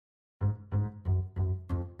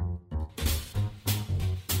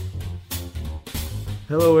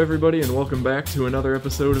Hello, everybody, and welcome back to another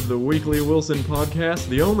episode of the Weekly Wilson Podcast,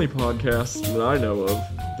 the only podcast that I know of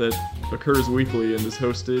that occurs weekly and is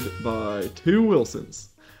hosted by two Wilsons.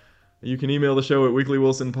 You can email the show at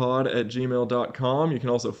weeklywilsonpod@gmail.com. You can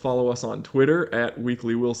also follow us on Twitter at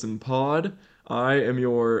weeklywilsonpod. I am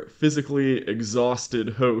your physically exhausted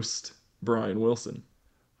host, Bryan Wilson.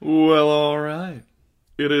 Well, alright.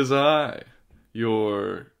 It is I,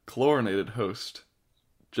 your chlorinated host,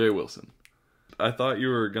 Jay Wilson. I thought you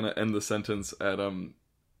were going to end the sentence at,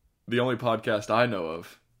 the only podcast I know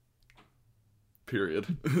of. Period.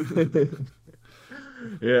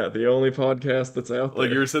 Yeah, the only podcast that's out there.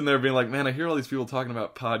 Like, you were sitting there being like, man, I hear all these people talking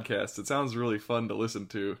about podcasts. It sounds really fun to listen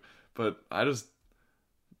to, but I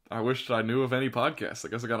wish I knew of any podcasts. I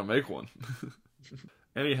guess I gotta make one.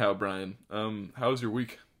 Anyhow, Bryan, how was your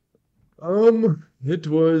week? It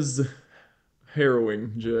was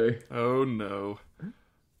harrowing, Jay. Oh, no.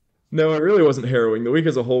 No, it really wasn't harrowing. The week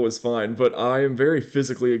as a whole was fine, but I am very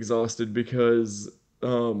physically exhausted because,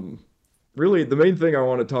 really, the main thing I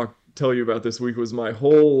want to tell you about this week was my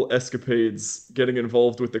whole escapades getting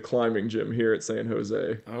involved with the climbing gym here at San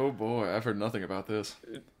Jose. Oh, boy, I've heard nothing about this.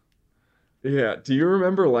 Yeah, do you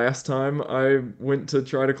remember last time I went to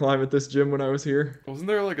try to climb at this gym when I was here? Wasn't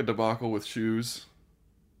there, like, a debacle with shoes?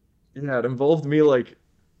 Yeah, it involved me,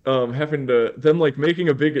 having to then making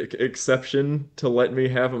a big exception to let me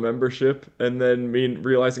have a membership, and then me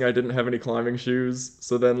realizing I didn't have any climbing shoes,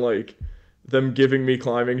 so then them giving me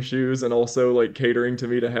climbing shoes and also catering to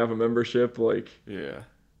me to have a membership, Yeah.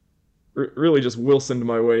 Really just Wilsoned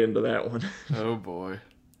my way into that one. Oh boy.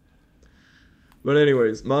 But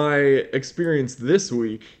anyways, my experience this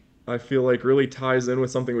week I feel like really ties in with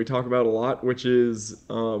something we talk about a lot, which is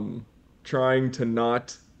trying to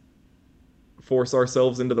not force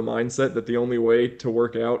ourselves into the mindset that the only way to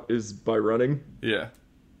work out is by running. Yeah.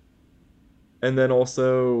 And then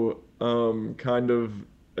also kind of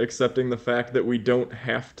accepting the fact that we don't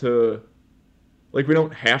have to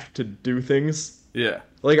do things. Yeah.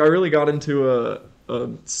 I really got into a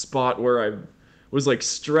spot where I was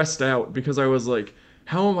stressed out because I was like,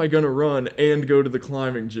 how am I going to run and go to the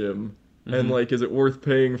climbing gym? Mm-hmm. And is it worth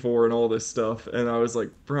paying for and all this stuff? And I was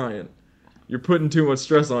like, Bryan, you're putting too much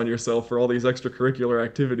stress on yourself for all these extracurricular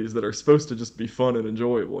activities that are supposed to just be fun and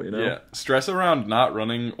enjoyable, you know? Yeah. Stress around not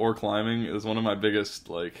running or climbing is one of my biggest,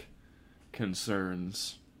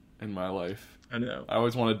 concerns in my life. I know. I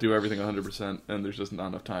always want to do everything 100%, and there's just not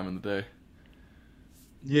enough time in the day.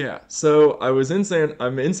 Yeah, so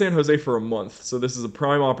I'm in San Jose for a month, so this is a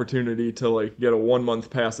prime opportunity to get a 1 month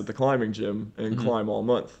pass at the climbing gym and climb all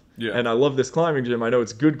month. Yeah. And I love this climbing gym. I know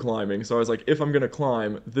it's good climbing, so I was like, if I'm gonna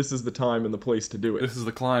climb, this is the time and the place to do it. This is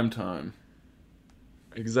the climb time.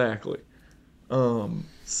 Exactly.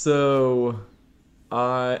 So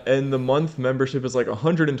and the month membership is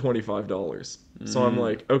 $125. So I'm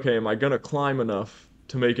like, okay, am I gonna climb enough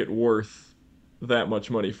to make it worth that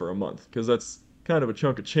much money for a month? Because that's kind of a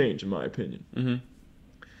chunk of change in my opinion. Mm-hmm.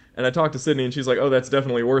 And I talked to Sydney and she's like, oh, that's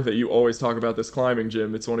definitely worth it. You always talk about this climbing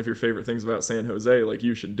gym. It's one of your favorite things about San Jose.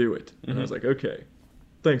 You should do it. And I was like, okay,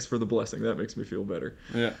 thanks for the blessing. That makes me feel better.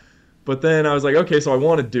 Yeah. But then I was like, okay, so I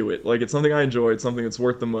want to do it. It's something I enjoy. It's something that's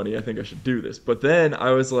worth the money. I think I should do this. But then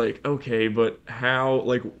I was like, okay, but how,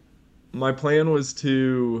 my plan was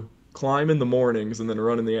to climb in the mornings and then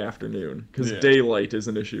run in the afternoon. Because daylight is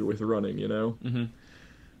an issue with running, you know? Mm-hmm.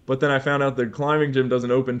 But then I found out the climbing gym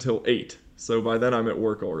doesn't open till 8. So by then I'm at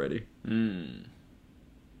work already.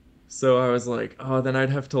 So I was like, oh, then I'd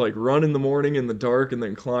have to run in the morning in the dark and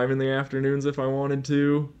then climb in the afternoons if I wanted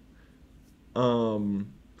to. So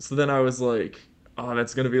then I was like, oh,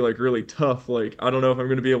 that's going to be really tough. I don't know if I'm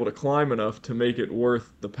going to be able to climb enough to make it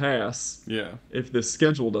worth the pass. Yeah. If this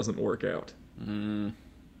schedule doesn't work out. And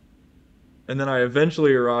then I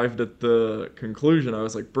eventually arrived at the conclusion. I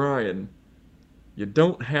was like, Bryan, you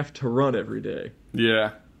don't have to run every day.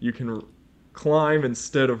 Yeah. You can climb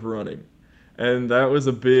instead of running. And that was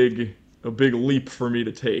a big leap for me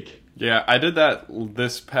to take. Yeah, I did that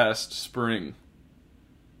this past spring.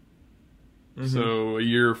 Mm-hmm. So a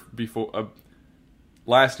year before,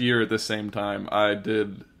 last year at the same time, I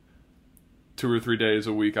did 2 or 3 days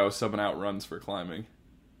a week. I was subbing out runs for climbing.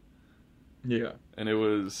 Yeah. And I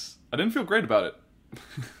didn't feel great about it.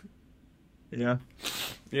 Yeah.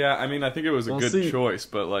 Yeah, I mean, I think it was a good choice,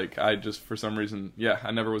 but I just, for some reason,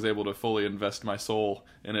 I never was able to fully invest my soul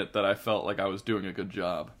in it that I felt like I was doing a good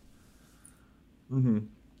job. Mm-hmm.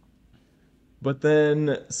 But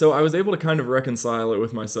then, so I was able to kind of reconcile it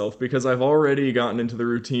with myself because I've already gotten into the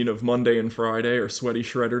routine of Monday and Friday or sweaty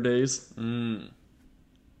shredder days.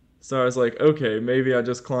 So I was like, okay, maybe I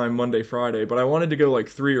just climb Monday, Friday, but I wanted to go like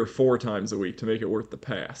 3 or 4 times a week to make it worth the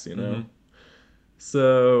pass, you Mm-hmm. know?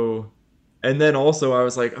 So, and then also I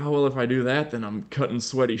was like, oh, well, if I do that, then I'm cutting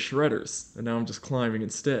sweaty shredders. And now I'm just climbing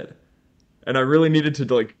instead. And I really needed to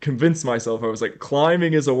like convince myself. I was like,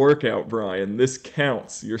 climbing is a workout, Brian. This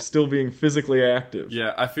counts. You're still being physically active.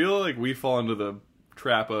 Yeah, I feel like we fall into the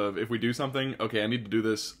trap of if we do something, okay, I need to do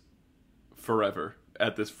this forever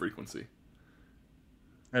at this frequency.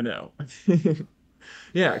 I know.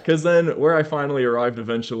 Yeah, because then where I finally arrived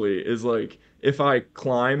eventually is like if I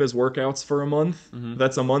climb as workouts for a month, Mm-hmm.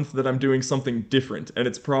 that's a month that I'm doing something different. And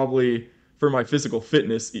it's probably for my physical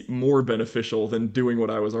fitness more beneficial than doing what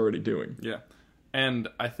I was already doing. Yeah. And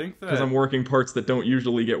I think Because that, I'm working parts that don't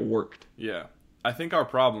usually get worked. yeah, I think our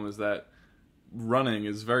problem is that running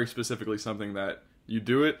is very specifically something that you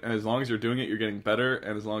do it, and as long as you're doing it, you're getting better,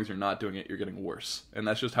 and as long as you're not doing it, you're getting worse. And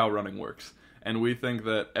that's just how running works. And we think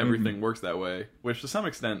that Hmm. everything works that way, which to some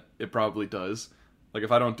extent it probably does. Like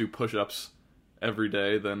if I don't do push-ups every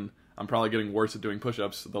day, then I'm probably getting worse at doing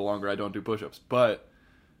push-ups the longer I don't do push-ups. But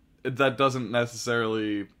that doesn't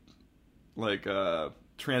necessarily like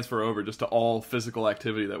transfer over just to all physical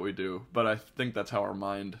activity that we do. But I think that's how our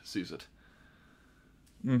mind sees it.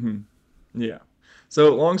 Hmm. Yeah.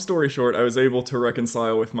 So, long story short, I was able to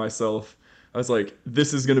reconcile with myself. I was like,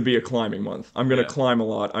 this is going to be a climbing month. I'm going to Yeah, climb a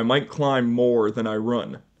lot. I might climb more than I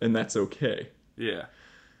run, and that's okay. yeah,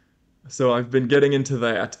 So I've been getting into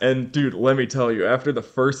that. And dude, let me tell you, after the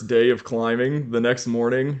first day of climbing, the next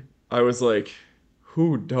morning, I was like,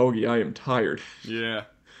 whoo, doggy, I am tired. yeah.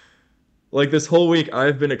 Like this whole week,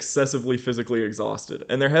 I've been excessively physically exhausted.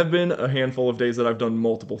 And there have been a handful of days that I've done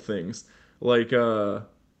multiple things. Like,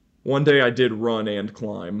 one day I did run and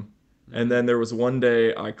climb. And Mm-hmm. then there was one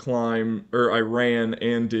day I ran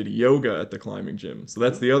and did yoga at the climbing gym. So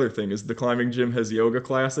that's Ooh. the other thing is the climbing gym has yoga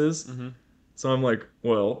classes. Mm-hmm. So I'm like,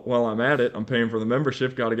 well, while I'm at it, I'm paying for the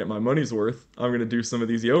membership, got to get my money's worth. I'm going to do some of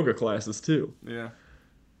these yoga classes too. Yeah.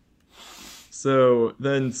 So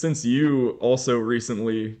then, since you also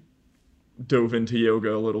recently dove into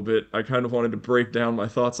yoga a little bit, I kind of wanted to break down my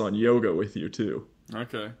thoughts on yoga with you too.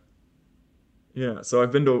 Okay. Yeah, so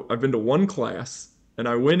I've been to one class, and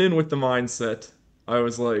I went in with the mindset I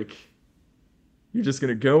was like, you're just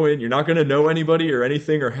gonna go in, you're not gonna know anybody or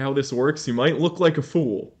anything or how this works. You might look like a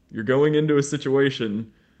fool. You're going into a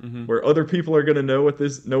situation Mm-hmm. where other people are gonna know what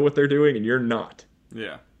they're doing, and you're not.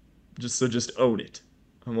 Yeah. Just own it.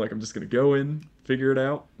 I'm like, I'm just gonna go in, figure it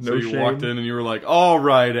out, So no you walked shame. in and you were like, "All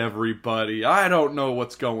right, everybody, I don't know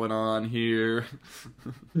what's going on here."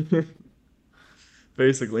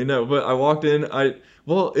 Basically, no. But I walked in.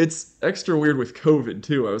 Well, it's extra weird with COVID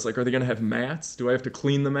too. I was like, are they gonna have mats? Do I have to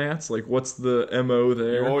clean the mats? Like, what's the MO You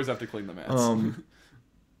there? always have to clean the mats. Um,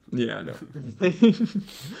 yeah, no.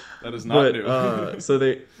 That is not But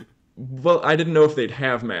new. well, I didn't know if they'd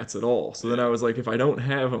have mats at all. So then Yeah. I was like, if they don't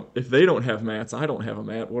have mats, I don't have a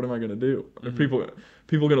mat. What am I gonna do? Are Mm-hmm.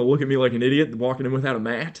 people gonna look at me like an idiot walking in without a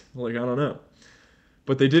mat? Like, I don't know.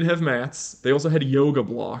 But they did have mats. They also had yoga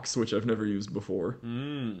blocks, which I've never used before.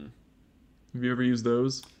 Mm. Have you ever used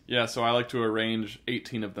those? Yeah, so I like to arrange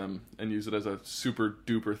 18 of them and use it as a super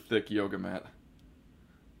duper thick yoga mat.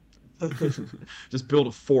 Just build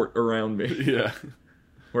a fort around me Yeah.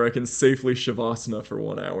 where I can safely shavasana for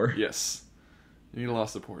 1 hour. Yes. You need a lot of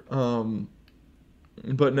support. Um,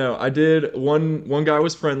 but no, I did one guy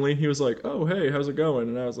was friendly. He was like, "Oh, hey, how's it going?"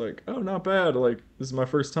 And I was like, "Oh, not bad. Like this is my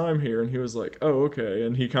first time here." And he was like, "Oh, okay."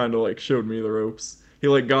 And he kind of like showed me the ropes. He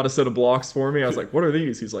like got a set of blocks for me. I was like, "What are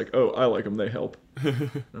these?" He's like, "Oh, I like them. They help."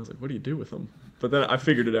 And I was like, "What do you do with them?" But then I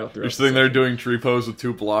figured it out You're throughout the sitting there session. doing tree pose with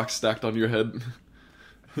 2 blocks stacked on your head.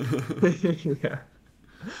 Yeah.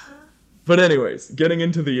 But anyways, getting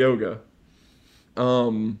into the yoga.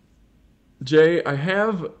 Um, Jay, I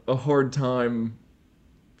have a hard time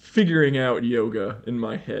figuring out yoga in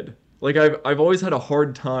my head. Like I've always had a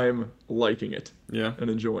hard time liking it Yeah. and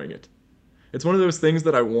enjoying it. It's one of those things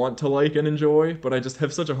that I want to like and enjoy, but I just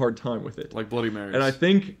have such a hard time with it. Like Bloody And I Marys.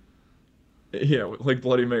 think yeah, like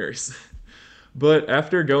Bloody Marys. But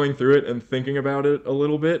after going through it and thinking about it a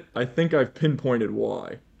little bit, I think I've pinpointed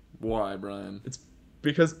why. Why, Brian? It's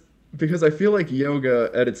because because I feel like yoga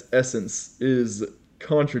at its essence is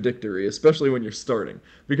contradictory, especially when you're starting.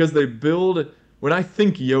 Because they build when I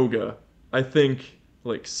think yoga, I think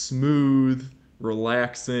like smooth,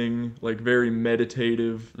 relaxing, like very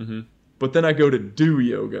meditative. Mm-hmm. But then I go to do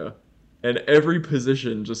yoga, and every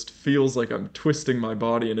position just feels like I'm twisting my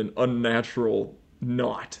body in an unnatural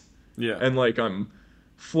knot. Yeah. And like I'm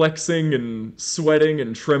flexing and sweating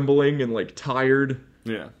and trembling and like tired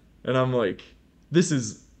Yeah. and I'm like, this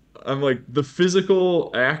is I'm like the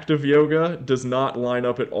physical act of yoga does not line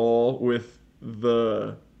up at all with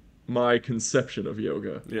the my conception of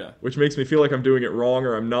yoga, Yeah. which makes me feel like I'm doing it wrong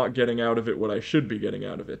or I'm not getting out of it what I should be getting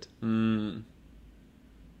out of it. Mm.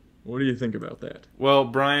 What do you think about that? Well,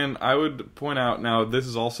 Brian, I would point out now this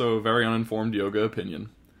is also a very uninformed yoga opinion,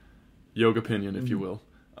 if you Mhm. will.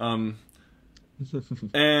 Um,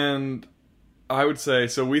 and I would say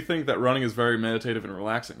so. We think that running is very meditative and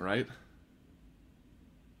relaxing, right?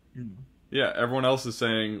 Yeah. Everyone else is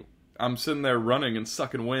saying I'm sitting there running and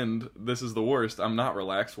sucking wind. This is the worst. I'm not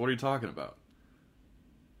relaxed. What are you talking about?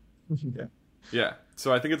 Yeah. Yeah.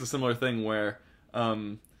 So I think it's a similar thing where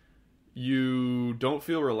um, you don't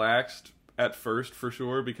feel relaxed at first for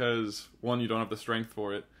sure because one, you don't have the strength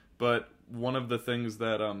for it. But one of the things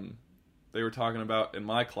that they were talking about in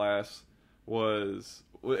my class was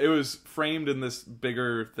it was framed in this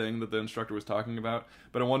bigger thing that the instructor was talking about.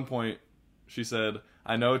 But at one point, she said,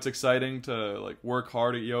 "I know it's exciting to like work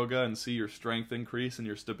hard at yoga and see your strength increase and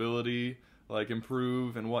your stability like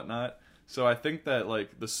improve and whatnot." So I think that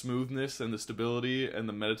like the smoothness and the stability and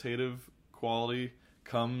the meditative quality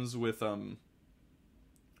comes with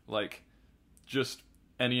like just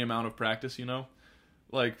any amount of practice, you know?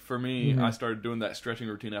 Like for me, I Hmm. started doing that stretching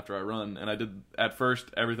routine after I run, and I did at first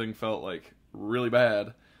everything felt like really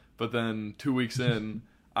bad, but then 2 weeks in,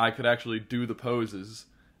 I could actually do the poses,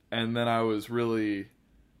 and then I was really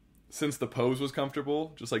since the pose was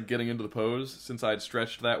comfortable, just like getting into the pose, since I'd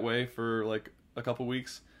stretched that way for like a couple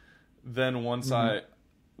weeks, then Hmm.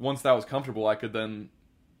 once that was comfortable, I could then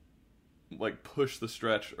like push the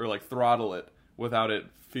stretch or like throttle it without it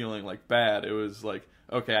feeling like bad. It was like,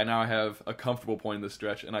 okay, I now have a comfortable point in the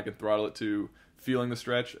stretch and I can throttle it to feeling the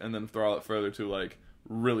stretch and then throttle it further to like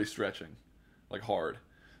really stretching, like hard.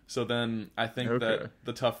 So then I think that Okay.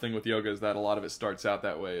 the tough thing with yoga is that a lot of it starts out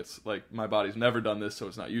that way. It's like my body's never done this, so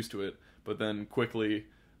it's not used to it. But then quickly,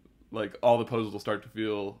 like all the poses will start to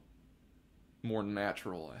feel more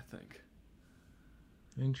natural, I think.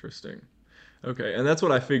 Interesting. Okay, and that's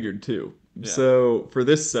what I figured too. Yeah. So for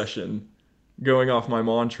this session, going off my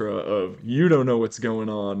mantra of you don't know what's going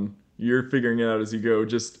on, you're figuring it out as you go,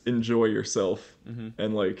 just enjoy yourself Mhm.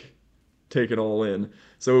 and like take it all in.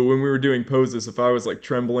 So when we were doing poses, if I was like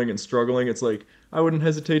trembling and struggling, it's like I wouldn't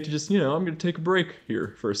hesitate to just, I'm going to take a break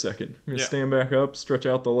here for a second. I'm going to Yeah. stand back up, stretch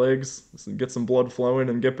out the legs, get some blood flowing,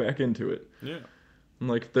 and get back into it. Yeah. And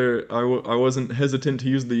like I wasn't hesitant to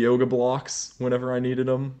use the yoga blocks whenever I needed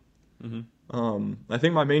them. Mhm. I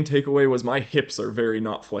think my main takeaway was my hips are very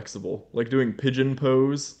not flexible. Like doing pigeon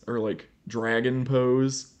pose or like dragon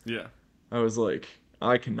pose, Yeah. I was like,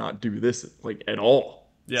 I cannot do this like at all.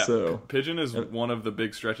 Yeah, So, pigeon is and one of the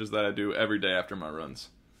big stretches that I do every day after my runs.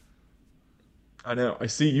 I know I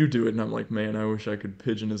see you do it, and I'm like, man, I wish I could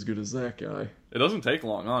pigeon as good as that guy. It doesn't take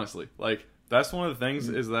long, honestly. Like that's one of the things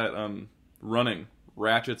Mm. is that running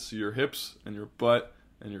ratchets your hips and your butt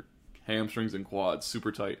and your hamstrings and quads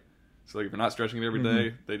super tight. So like if you're not stretching it every Hmm.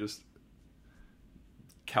 day, they just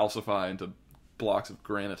calcify into blocks of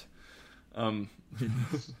granite. Um,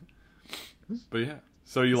 but yeah,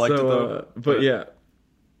 so you liked it So, though. but But yeah.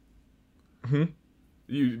 Hmm.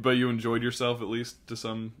 you enjoyed yourself at least to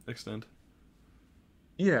some extent.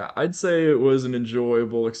 Yeah, I'd say it was an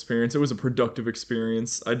enjoyable experience. It was a productive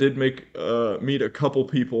experience. I did meet a couple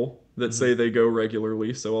people that Hmm. say they go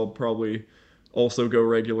regularly, so I'll probably also go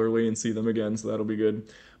regularly and see them again, so that'll be good.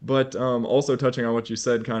 But also touching on what you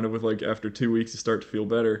said, kind of with like after 2 weeks you start to feel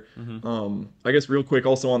better. Hmm. I guess real quick,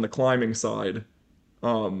 also on the climbing side,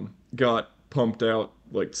 got pumped out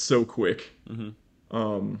like so quick. Hmm.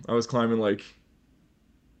 I was climbing like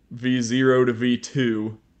V0 to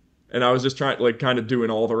V2, and I was just trying, like, kind of doing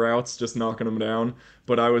all the routes, just knocking them down.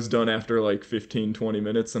 But I was done after like 15, 20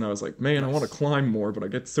 minutes, and I was like, man, I want to Nice. climb more, but I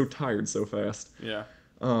get so tired so fast. Yeah.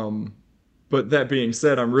 Um, but that being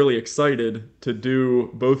said, I'm really excited to do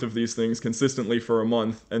both of these things consistently for a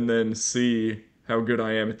month and then see how good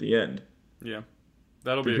I am at the end. Yeah.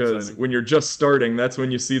 That'll be Because exciting. when you're just starting, that's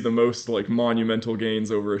when you see the most like monumental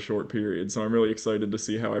gains over a short period. So I'm really excited to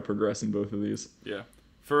see how I progress in both of these. Yeah.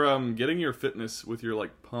 For getting your fitness with your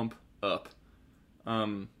like pump up,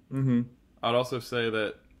 um Mm-hmm. I'd also say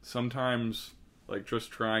that sometimes like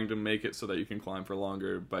just trying to make it so that you can climb for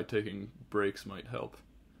longer by taking breaks might help.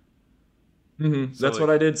 Mm-hmm. So That's what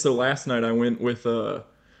like I did. So last night I went with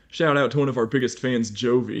shout out to one of our biggest fans,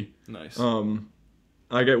 Jovi. nice. Um,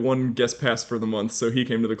 I get one guest pass for the month, so he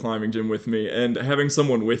came to the climbing gym with me. And having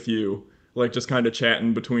someone with you, like just kind of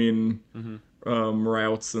chatting between Hmm.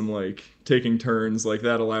 routes and like taking turns, like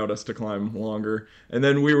that allowed us to climb longer. And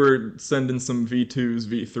then we were sending some V2s,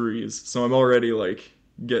 V3s, so I'm already like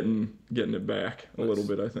getting it back a little Nice.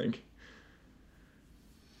 bit, I think.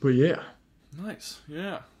 But yeah, Nice.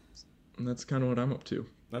 Yeah. and that's kind of what I'm up to.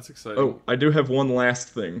 That's exciting. Oh, I do have one last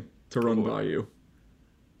thing to Oh run boy. by you.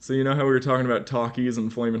 So you know how we were talking about Takis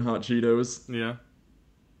and Flamin' Hot Cheetos? Yeah.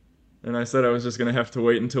 And I said I was just gonna have to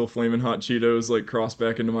wait until Flamin' Hot Cheetos like cross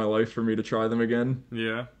back into my life for me to try them again.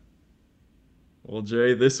 Yeah. Well,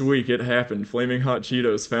 Jay, this week it happened. Flaming Hot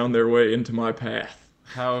Cheetos found their way into my path.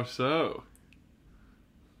 How so?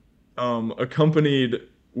 Accompanied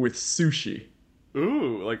with sushi.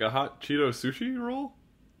 Ooh, like a hot Cheeto sushi roll?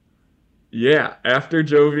 Yeah, after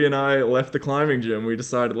Jovi and I left the climbing gym, we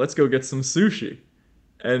decided let's go get some sushi.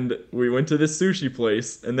 And we went to this sushi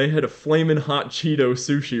place, and they had a flamin' hot Cheeto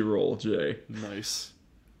sushi roll, Jay. Nice.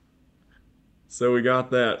 So we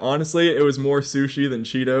got that. Honestly, it was more sushi than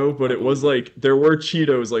Cheeto, but I it was believe it. like there were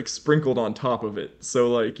Cheetos like sprinkled on top of it. So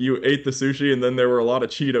like you ate the sushi, and then there were a lot of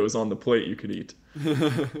Cheetos on the plate you could eat.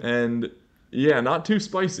 And yeah, not too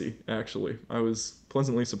spicy, actually. I was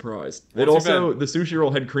pleasantly surprised. It Once you've also, had, the sushi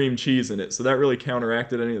roll had cream cheese in it, so that really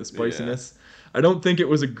counteracted any of the yeah, spiciness. I don't think it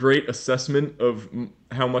was a great assessment of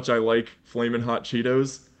how much I like Flamin' Hot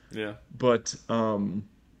Cheetos, yeah, but I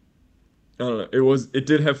don't know. It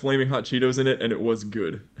did have Flaming Hot Cheetos in it, and it was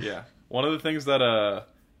good. yeah. One of the things that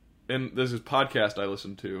in this is podcast I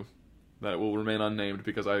listen to that will remain unnamed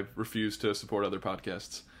because I refuse to support other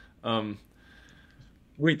podcasts. Um,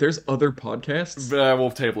 Wait, there's other podcasts? but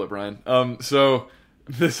we'll table it, Brian. So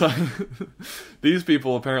this these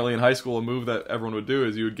people apparently in high school a move that everyone would do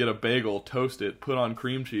is you would get a bagel, toast it, put on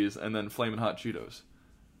cream cheese, and then flaming hot Cheetos.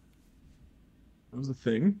 That was a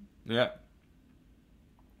thing. Yeah,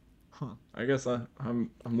 Huh. I guess I'm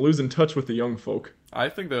losing touch with the young folk. I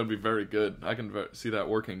think that would be very good. I can see that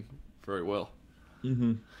working very well.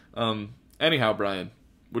 Mm-hmm. Anyhow, Brian,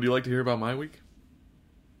 would you like to hear about my week?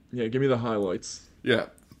 Yeah, give me the highlights. Yeah.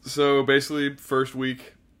 So basically, first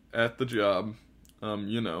week at the job,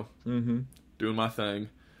 Mm-hmm. doing my thing.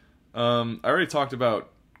 I already talked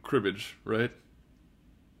about cribbage, right?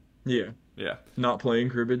 Yeah. Yeah. Not playing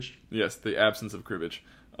cribbage. Yes, the absence of cribbage,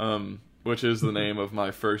 which is the name of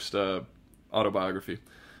my first autobiography.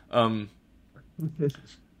 Um,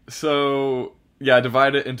 so yeah, I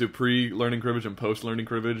divided it into pre-learning cribbage and post-learning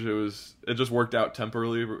cribbage. It just worked out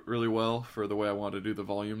temporally really well for the way I wanted to do the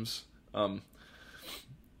volumes.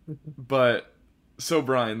 But so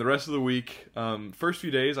Brian, the rest of the week, first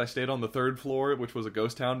few days I stayed on the third floor, which was a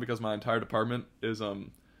ghost town because my entire department is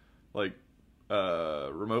like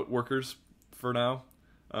remote workers for now.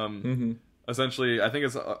 Mm-hmm. Essentially, I think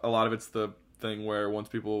it's a lot of it's the thing where once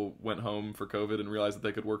people went home for COVID and realized that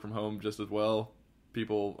they could work from home just as well,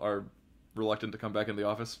 people are reluctant to come back in the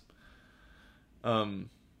office. Um,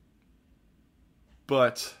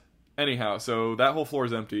 but anyhow, so that whole floor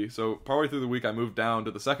is empty. So partway through the week, I moved down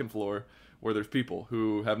to the second floor where there's people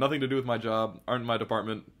who have nothing to do with my job, aren't in my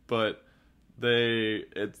department, but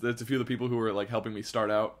it's a few of the people who are like helping me start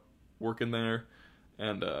out working there,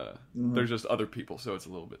 and Mm-hmm. there's just other people, so it's a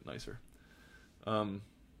little bit nicer. Um,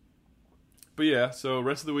 but yeah, so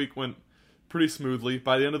rest of the week went pretty smoothly.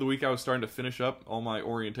 By the end of the week, I was starting to finish up all my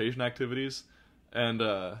orientation activities, and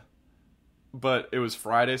but it was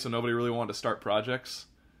Friday, so nobody really wanted to start projects.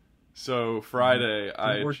 So Friday,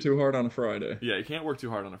 Don't work too hard on a Friday. yeah, you can't work too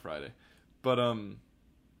hard on a Friday. But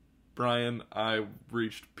Brian, I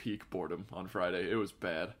reached peak boredom on Friday. It was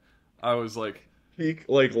bad. I was like, Peak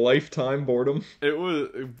like lifetime boredom.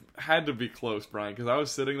 it had to be close, Brian, because I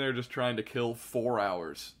was sitting there just trying to kill 4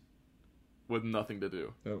 hours with nothing to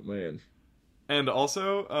do. Oh man. And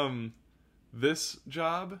also, this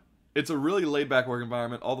job, it's a really laid back work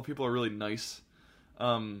environment. All the people are really nice. But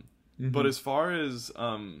Mm-hmm. as far as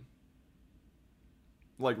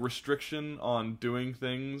like restriction on doing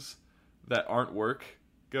things that aren't work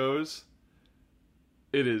goes,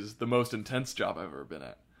 it is the most intense job I've ever been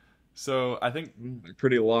at. So I think,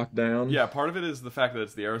 Pretty locked down. yeah, part of it is the fact that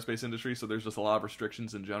it's the aerospace industry, so there's just a lot of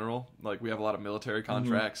restrictions in general. Like we have a lot of military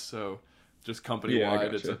contracts, so just company Yeah, I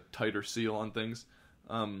wide, it's a gotcha. tighter seal on things.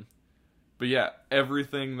 But yeah,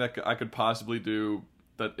 everything that I could possibly do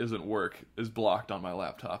that isn't work is blocked on my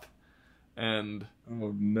laptop, and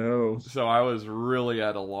Oh no. so I was really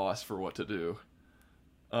at a loss for what to do.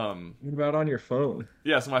 What about on your phone?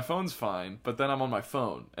 Yeah, so my phone's fine, but then I'm on my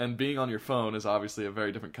phone, and being on your phone is obviously a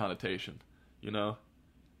very different connotation, you know?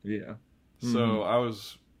 Yeah. So I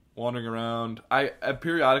was wandering around. I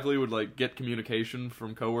periodically would like get communication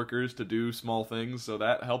from coworkers to do small things, so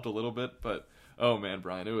that helped a little bit, but oh man,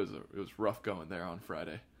 Brian, it was rough going there on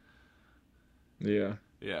Friday. Yeah.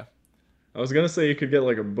 Yeah. I was gonna say you could get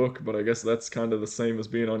like a book, but I guess that's kind of the same as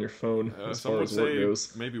being on your phone as Some far would as work say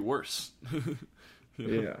goes. maybe worse. You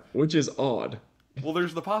know? Yeah, which is odd. Well,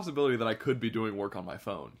 there's the possibility that I could be doing work on my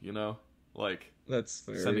phone, you know? Like That's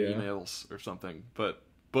fair, sending yeah. emails or something. But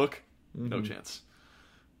book, no Hmm. chance.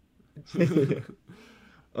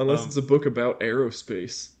 Unless um, it's a book about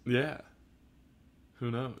aerospace. yeah,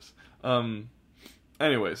 who knows? Um,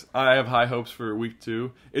 anyways, I have high hopes for week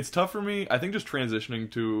 2. It's tough for me. I think just transitioning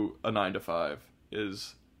to a 9 to 5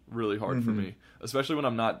 is really hard for Hmm. me, especially when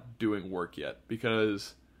I'm not doing work yet,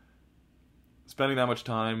 because spending that much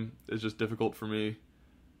time is just difficult for me,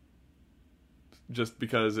 just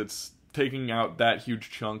because it's taking out that huge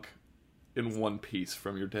chunk in one piece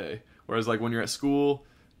from your day. Whereas, like, when you're at school,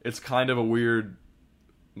 it's kind of a weird,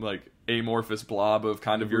 like, amorphous blob of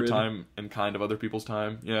kind of your Grid. time and kind of other people's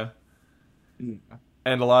time. Yeah. Yeah.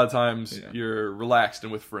 And a lot of times Yeah. you're relaxed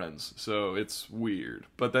and with friends, so it's weird.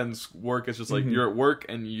 But then work is just like Hmm. you're at work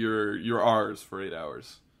and you're ours for 8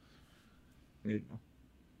 hours. Yeah.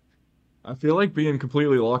 I feel like being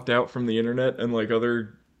completely locked out from the internet and like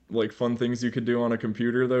other like fun things you could do on a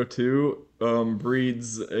computer though too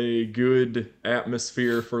breeds a good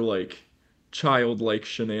atmosphere for like childlike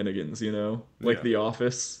shenanigans, you know? Like Yeah, The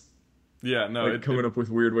Office, yeah. No, like coming up with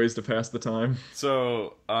weird ways to pass the time.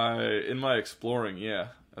 so I in my exploring, yeah,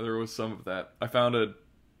 there was some of that. I found a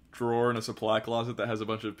drawer in a supply closet that has a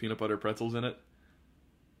bunch of peanut butter pretzels in it.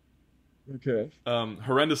 Okay.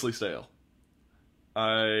 Horrendously stale.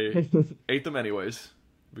 I ate them anyways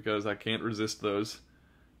because I can't resist those.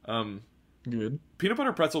 Um, Good. Peanut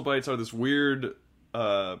butter pretzel bites are this weird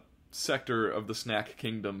uh, sector of the snack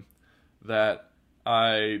kingdom that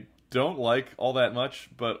I don't like all that much,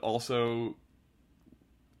 but also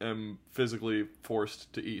am physically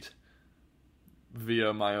forced to eat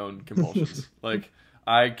via my own compulsions. Like,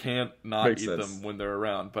 I can't not Makes eat them sense. when they're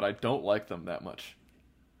around, but I don't like them that much.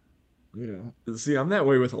 Yeah. See, I'm that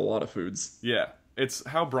way with a lot of foods. Yeah, it's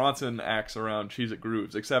how Bronson acts around Cheez It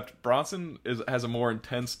Grooves, except Bronson has a more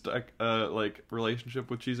intense like relationship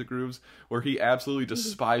with Cheez It Grooves, where he absolutely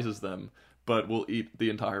despises them, but will eat the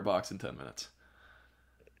entire box in 10 minutes.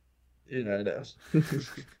 Yeah, I know.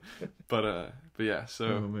 But yeah,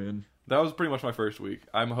 Oh so man. that was pretty much my first week.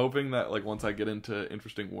 I'm hoping that like once I get into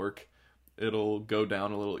interesting work, it'll go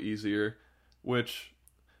down a little easier. Which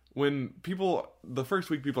when people the first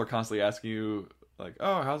week people are constantly asking you like,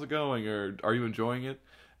 "Oh, how's it going?" or "Are you enjoying it?"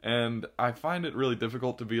 And I find it really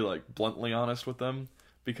difficult to be like bluntly honest with them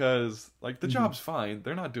because like the Hmm. job's fine.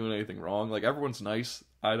 They're not doing anything wrong. Like everyone's nice.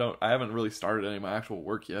 I haven't really started any of my actual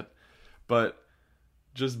work yet, but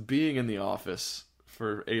just being in the office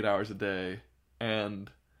for 8 hours a day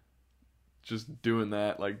and just doing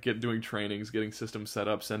that, like doing trainings, getting systems set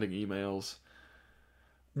up, sending emails,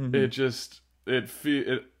 it Hmm. just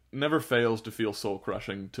it never fails to feel soul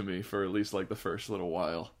crushing to me for at least like the first little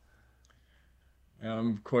while.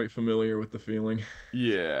 I'm quite familiar with the feeling.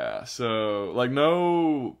 Yeah, so like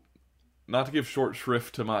no, not to give short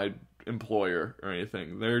shrift to my employer or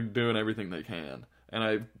anything. They're doing everything they can, and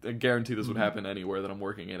I guarantee this would Hmm. happen anywhere that I'm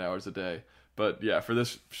working 8 hours a day. But yeah, for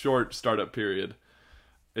this short startup period,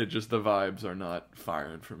 it just the vibes are not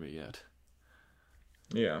firing for me yet.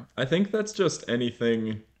 Yeah, I think that's just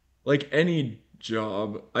anything, like any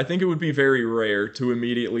job. I think it would be very rare to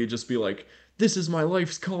immediately just be like, this is my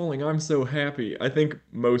life's calling. I'm so happy. I think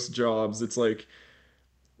most jobs, it's like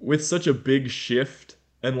with such a big shift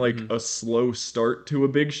and like Hmm. a slow start to a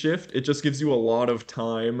big shift, it just gives you a lot of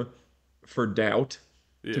time for doubt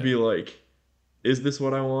to Yeah, be like, is this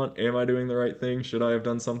what I want? Am I doing the right thing? Should I have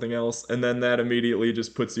done something else? And then that immediately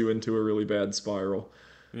just puts you into a really bad spiral.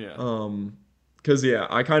 yeah, Um, because yeah,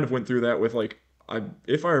 I kind of went through that with like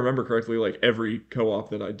if I remember correctly, like every co-op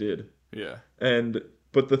that I did. yeah, And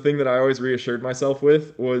but the thing that I always reassured myself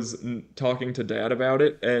with was talking to dad about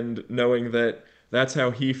it and knowing that that's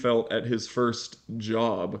how he felt at his first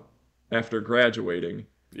job after graduating.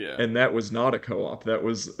 yeah, And that was not a co-op, that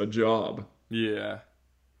was a job. yeah.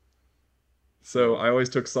 So So I always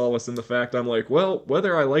took solace in the fact I'm like, well,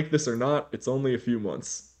 whether I like this or not, it's only a few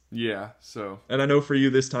months. yeah, so And I know for you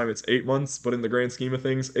this time it's 8 months, but in the grand scheme of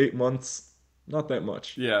things, 8 months, not that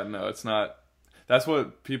much. yeah, no, it's not. That's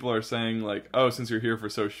what people are saying. Like, oh, since you're here for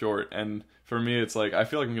so short, and for me, it's like I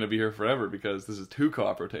feel like I'm gonna be here forever because this is two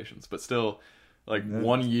co-op rotations. But still, like Yeah.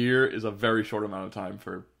 1 year is a very short amount of time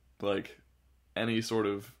for like any sort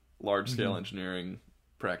of large scale Hmm. engineering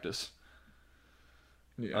practice.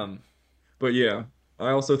 Yeah. Um, But yeah, I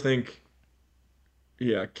also think,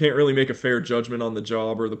 yeah, can't really make a fair judgment on the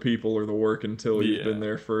job or the people or the work until you've been yeah,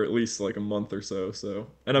 there for at least like a month or so. So,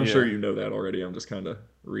 and I'm sure yeah, you know that already. I'm just kind of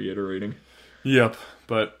reiterating. yep.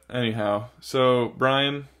 But anyhow, so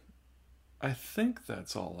Brian, I think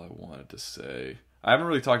that's all I wanted to say. I haven't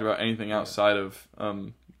really talked about anything Yeah. outside of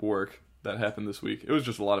work that happened this week. It was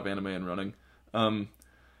just a lot of anime and running. Um,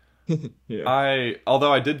 Yeah.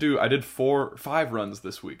 I did 5 runs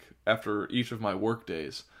this week after each of my work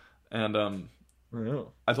days, and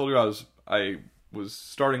Oh. I told you I was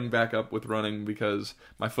starting back up with running because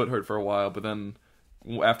my foot hurt for a while, but then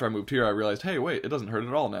after I moved here, I realized, hey, wait, it doesn't hurt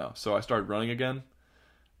at all now. So I started running again,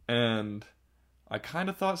 and I kind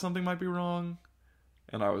of thought something might be wrong,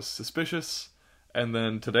 and I was suspicious. And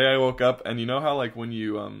then today I woke up, and you know how like when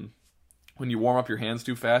you warm up your hands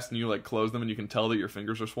too fast and you like close them and you can tell that your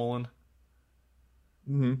fingers are swollen?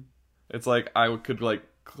 Hmm. It's like I could like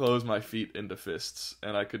close my feet into fists,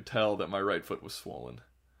 and I could tell that my right foot was swollen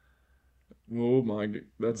Oh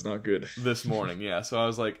that's not good. this morning. Yeah, so I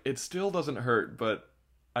was like, it still doesn't hurt, but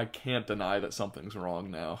I can't deny that something's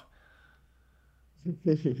wrong now.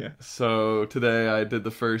 Yeah. So today I did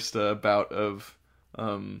the first bout of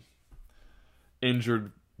um,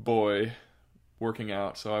 injured boy working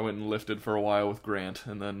out. So I went and lifted for a while with Grant,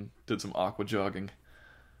 and then did some aqua jogging.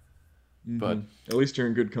 But At least you're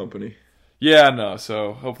in good company. yeah, no.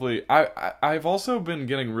 So hopefully, I've also been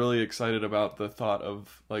getting really excited about the thought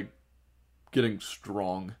of like getting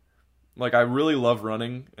strong. Like I really love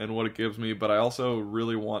running and what it gives me, but I also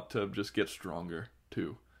really want to just get stronger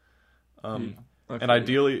too. Um, I and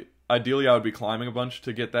feel you. ideally, I would be climbing a bunch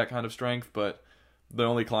to get that kind of strength. But the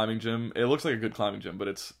only climbing gym, it looks like a good climbing gym, but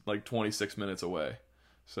it's like 26 minutes away.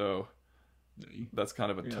 So that's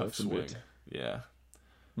kind of a Yeah, tough that's a swing. bit. Yeah,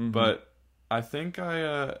 Hmm. but I think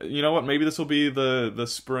you know what? Maybe this will be the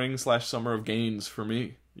spring/summer of gains for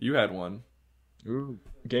me. You had one, Ooh.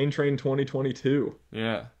 Gain Train 2022.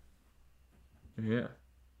 yeah. Yeah.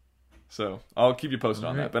 So I'll keep you posted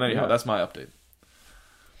All on that. right. But anyhow, Yeah. that's my update.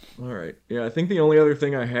 All right. Yeah, I think the only other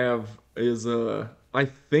thing I have is I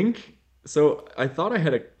think so I thought I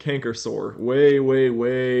had a canker sore way, way,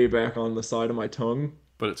 way back on the side of my tongue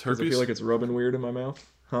But it's because I feel herpes. like it's rubbing weird in my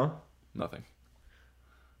mouth. Huh? Nothing.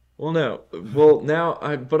 Well, no. Well, now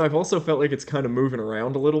but I've also felt like it's kind of moving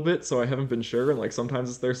around a little bit, so I haven't been sure, and like sometimes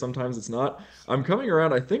it's there, sometimes it's not. I'm coming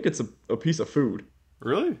around, I think it's a piece of food.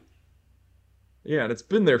 Really? Yeah, and it's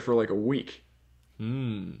been there for like a week.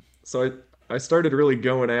 Hmm. So I started really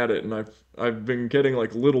going at it, and I've been getting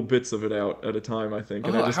like little bits of it out at a time, I think,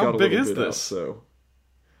 and I Oh, just how got a big little is bit out. this? So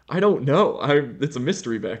I don't know. I It's a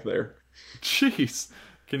mystery back there. Jeez.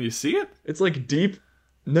 Can you see it? It's like deep.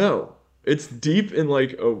 No, it's deep in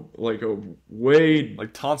like a way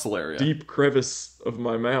Like tonsil area. deep crevice of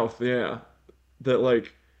my mouth. Yeah, that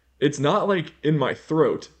like it's not like in my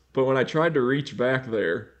throat, but when I tried to reach back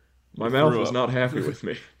there, my You mouth threw was up. not happy with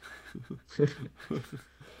me.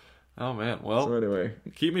 Oh man. So Well, anyway,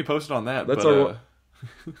 keep me posted on that. that's But our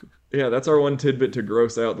yeah, that's our one tidbit to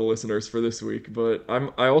gross out the listeners for this week. But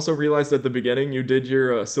I also realized at the beginning you did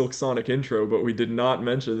your Silk Sonic intro, but we did not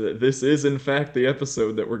mention that this is in fact the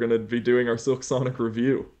episode that we're going to be doing our Silk Sonic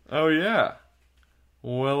review. oh yeah.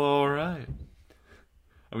 Well, all right.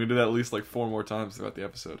 I'm gonna do that at least like 4 more times throughout the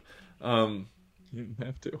episode. You didn't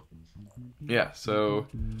have to. Yeah. So,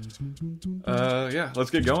 yeah. Let's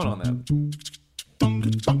get going on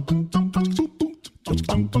that.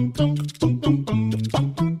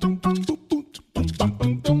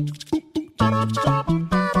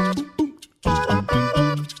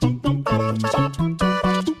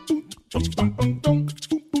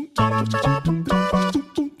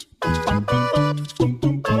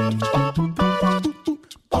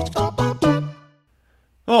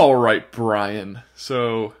 All right, Brian.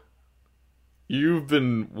 So you've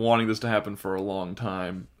been wanting this to happen for a long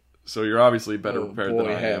time, so you're obviously better prepared than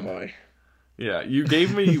I am. I. Yeah, you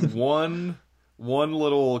gave me one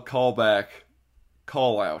little call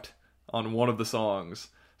out on one of the songs.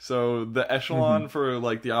 So the echelon for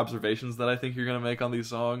like the observations that I think you're gonna make on these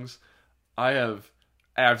songs, I have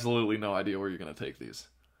absolutely no idea where you're gonna take these.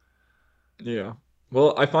 Yeah.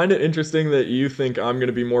 Well, I find it interesting that you think I'm going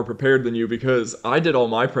to be more prepared than you because I did all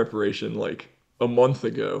my preparation like a month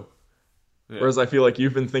ago. Yeah. Whereas I feel like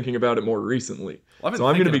you've been thinking about it more recently. Well, I've been So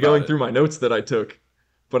I'm going to thinking be going about it. through my notes that I took,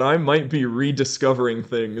 but I might be rediscovering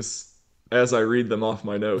things as I read them off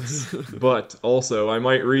my notes. But also, I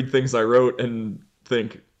might read things I wrote and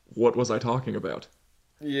think, what was I talking about?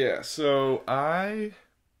 Yeah, so I've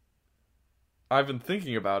been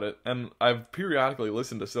thinking about it, and I've periodically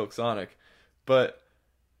listened to Silk Sonic, but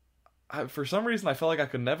for some reason I felt like I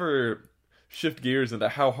could never shift gears into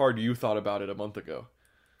how hard you thought about it a month ago.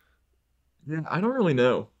 Yeah, I don't really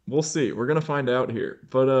know. We'll see. We're gonna find out here.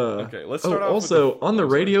 But Okay, let's oh, start off with also on the oh,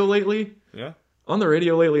 sorry. radio lately, Yeah?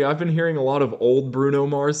 I've been hearing a lot of old Bruno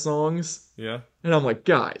Mars songs, Yeah? and I'm like,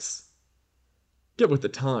 guys, get with the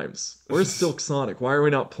times. Where's Silk Sonic? Why are we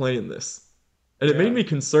not playing this? And it made Yeah. me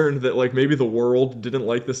concerned that like maybe the world didn't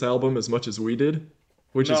like this album as much as we did,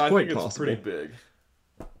 which No, is I think quite it's pretty possible. big.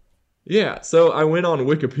 Yeah, so I went on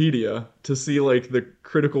Wikipedia to see like the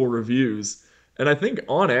critical reviews, and I think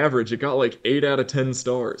on average it got like 8 out of 10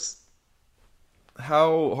 stars.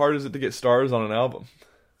 How hard is it to get stars on an album?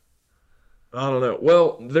 I don't know.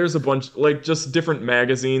 Well, there's a bunch, like just different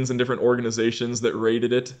magazines and different organizations that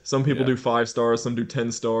rated it. Some people Yeah. do 5 stars, some do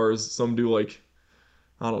 10 stars, some do like,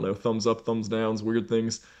 I don't know, thumbs up, thumbs downs, weird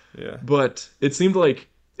things. Yeah. But it seemed like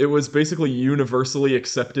it was basically universally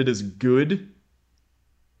accepted as good.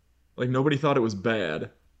 Like nobody thought it was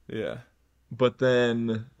bad. Yeah. But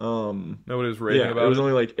then, Nobody was raving yeah, it about was it.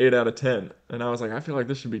 only like 8 out of 10. And I was like, I feel like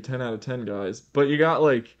this should be 10 out of 10, guys. But you got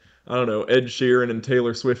like, I don't know, Ed Sheeran and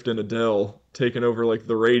Taylor Swift and Adele taking over like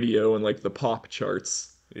the radio and like the pop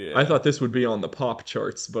charts. I Yeah. thought this would be on the pop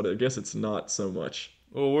charts, but I guess it's not so much.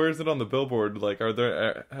 Well, where is it on the Billboard? Like, are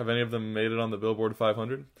there have any of them made it on the Billboard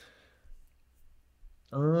 500?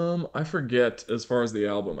 I forget as far as the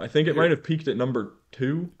album. I think it might Here, have peaked at number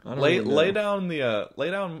 2. I don't lay really lay know. down the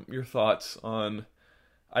lay down your thoughts on,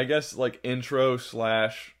 I guess, like intro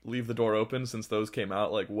slash leave the door open, since those came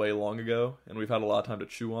out like way long ago, and we've had a lot of time to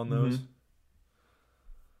chew on those. Hmm.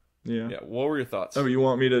 Yeah. Yeah, what were your thoughts? Oh, you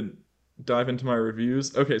want me to dive into my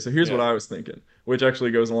reviews? Okay, so here's what Yeah. I was thinking, which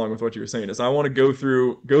actually goes along with what you were saying, is I want to go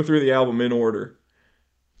through the album in order,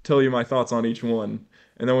 tell you my thoughts on each one,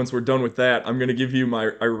 and then once we're done with that, I'm gonna give you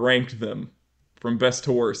my I ranked them from best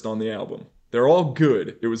to worst on the album. They're all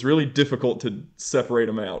good. It was really difficult to separate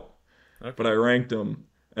them out, but I Okay. ranked them,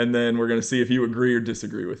 and then we're gonna see if you agree or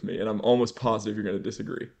disagree with me, and I'm almost positive you're gonna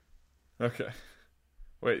disagree. Okay.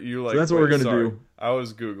 Wait, you So like that's what we're wait, gonna sorry. do. I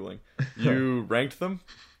was Googling. You ranked them?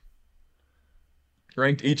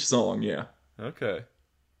 Ranked each song, yeah. Okay. Yeah,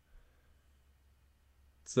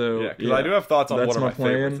 So because I yeah, do have thoughts on what that's are my my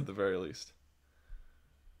favorites plan. at the very least.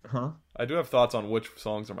 Huh? I do have thoughts on which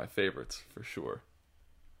songs are my favorites for sure.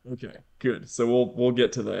 Okay, good. So we'll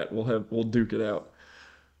get to that. We'll duke it out.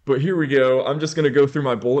 But here we go. I'm just gonna go through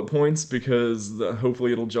my bullet points because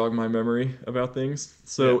hopefully it'll jog my memory about things. Yeah.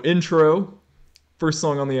 So intro, first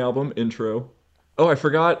song on the album, intro. Oh, I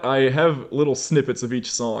forgot. I have little snippets of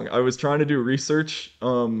each song. I was trying to do research.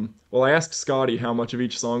 Well, I asked Scotty how much of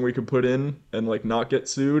each song we could put in and like not get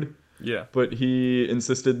sued, Yeah. but he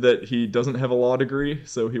insisted that he doesn't have a law degree,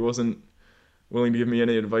 so he wasn't willing to give me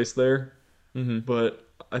any advice there. Mm-hmm. But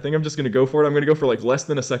I think I'm just gonna go for it. I'm gonna go for like less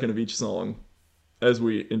than a second of each song as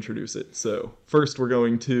we introduce it. So first, we're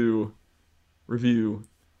going to review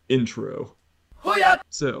intro.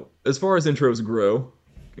 So as far as intros grow,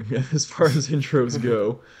 as far as intros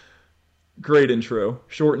go, great intro,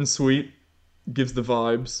 short and sweet, gives the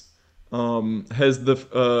vibes. Has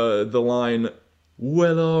the line,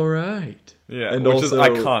 "Well, all right," Yeah, and which is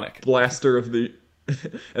also iconic. blaster of the,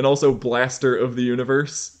 and also blaster of the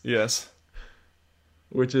universe, Yes.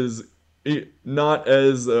 which is not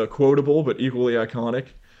as quotable but equally iconic.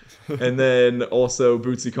 And then also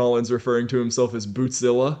Bootsy Collins referring to himself as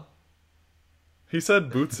Bootzilla. He said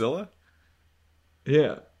Bootzilla?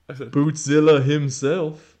 Yeah, I said, Bootzilla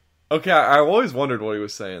himself. okay, I always wondered what he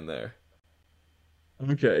was saying there.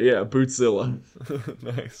 Okay, yeah, Bootzilla.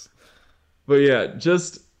 Nice. But yeah,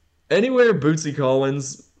 just anywhere Bootsy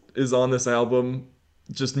Collins is on this album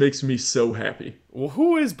just makes me so happy. Well,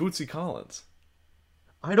 who is Bootsy Collins?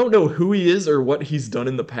 I don't know who he is or what he's done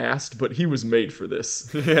in the past, but he was made for this.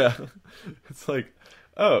 Yeah. It's like,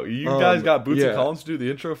 oh, you guys got Bootsy Yeah. Collins to do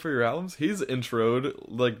the intro for your albums? He's introed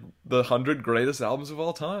like the 100 greatest albums of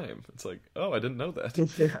all time. It's like, oh, I didn't know that.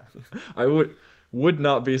 Yeah. I would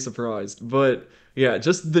not be surprised. But yeah,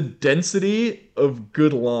 just the density of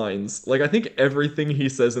good lines. Like I think everything he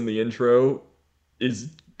says in the intro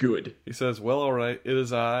is good. He says, well, all right, it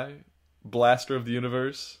is I, Blaster of the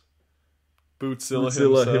Universe, Bootzilla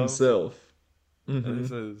Godzilla himself. himself. And he Hmm.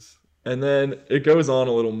 says, And then it goes on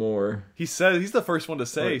a little more. he says, he's the first one to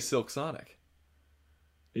say Like, Silk Sonic.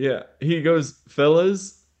 yeah, he goes,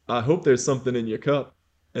 "Fellas, I hope there's something in your cup.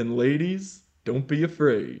 And ladies, don't be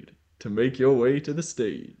afraid to make your way to the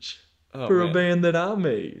stage Oh, for a man. band that I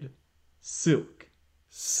made, Silk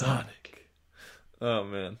Sonic." Sonic. Oh,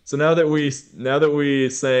 man. So now that we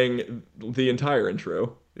sang the entire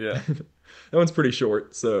intro, Yeah. that one's pretty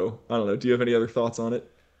short. So I don't know. Do you have any other thoughts on it?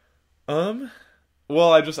 Um,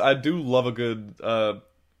 well, I do love a good,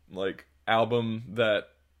 like, album that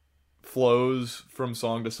flows from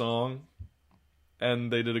song to song,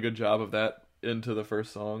 and they did a good job of that into the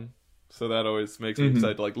first song. So that always makes me Hmm.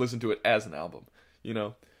 excited to like listen to it as an album, you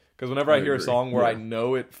know, Because whenever I I hear a agree. song where I Yeah.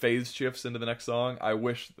 know it phase shifts into the next song, I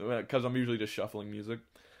wish, because I'm usually just shuffling music,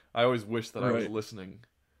 I always wish that I was Right. listening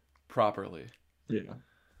properly. Yeah.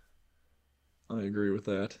 I agree with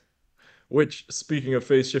that. Which, speaking of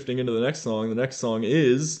phase shifting into the next song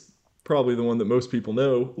is probably the one that most people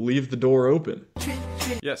know, Leave the Door Open.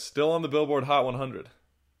 Yes, still on the Billboard Hot 100.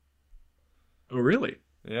 Oh, really?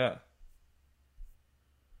 Yeah.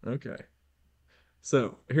 Okay.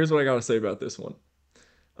 So, here's what I got to say about this one.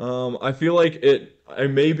 I feel like I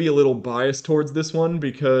may be a little biased towards this one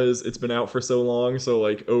because it's been out for so long, so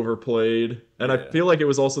like overplayed. And I Yeah. feel like it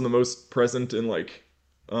was also the most present in like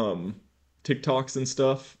um, TikToks and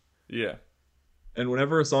stuff. Yeah. And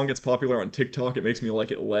whenever a song gets popular on TikTok, it makes me like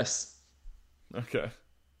it less. Okay.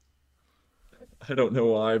 I don't know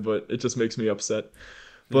why, but it just makes me upset.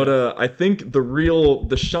 But Yeah. I think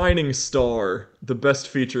the shining star, the best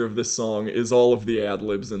feature of this song is all of the ad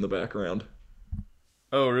libs in the background.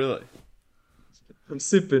 Oh, really? I'm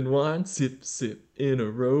sipping wine, sip, sip, in a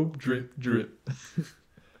robe, Drip, drip, drip. drip.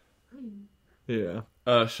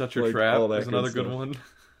 Yeah, Shut Your like all Trap is that good another good stuff. one.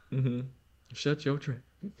 Hmm. Shut your trap.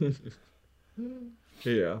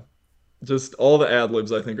 Yeah, just all the ad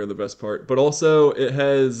libs I think are the best part. But also it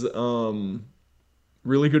has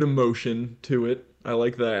really good emotion to it. I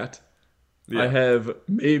like that. I Yeah. have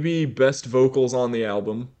maybe best vocals on the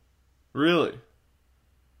album. Really?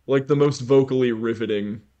 Like the most vocally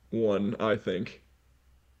riveting one, I think.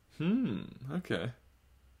 Hmm. Okay.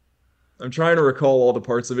 I'm trying to recall all the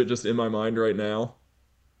parts of it just in my mind right now.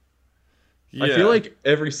 I feel Yeah. like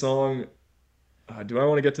every song. Do I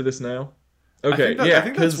want to get to this now? I think Okay, that I yeah,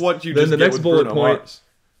 think that's because what you then just the get next with bullet Bruno point. Mars.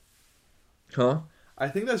 Huh? I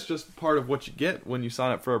think that's just part of what you get when you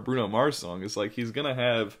sign up for a Bruno Mars song. It's like he's gonna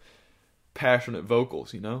have passionate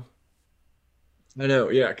vocals, you know? I know,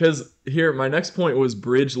 yeah, because here, my next point was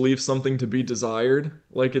bridge leaves something to be desired.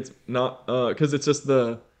 Like it's not, because it's just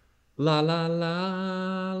the la la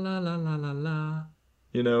la la la la la la.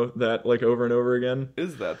 That like over and over again.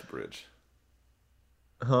 Is that the bridge?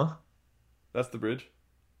 Huh? That's the bridge?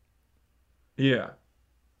 Yeah.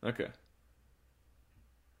 Okay.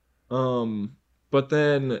 Um, but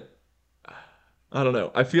then I don't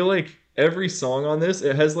know. I feel like every song on this,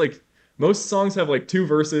 it has like most songs have like two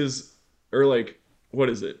verses or like what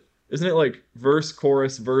is it? Isn't it like verse,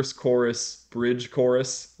 chorus, bridge,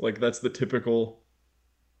 chorus? Like that's the typical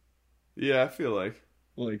Yeah, I feel like.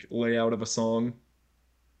 like layout of a song.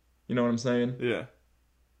 You know what I'm saying? Yeah.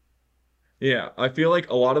 Yeah, I feel like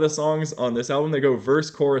a lot of the songs on this album they go verse,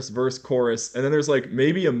 chorus, and then there's like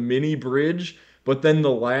maybe a mini bridge, but then the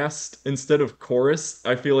last instead of chorus,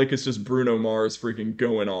 I feel like it's just Bruno Mars freaking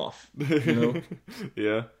going off, you know?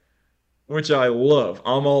 Yeah. Which I love.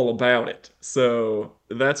 I'm all about it. So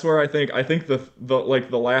that's where I think the like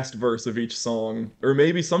the last verse of each song, or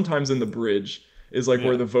maybe sometimes in the bridge, is like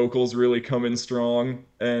where Yeah. the vocals really come in strong,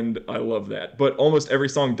 and I love that. But almost every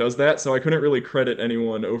song does that, so I couldn't really credit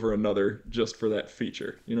anyone over another just for that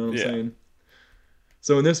feature. You know what I'm Yeah. saying?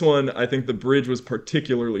 So in this one, I think the bridge was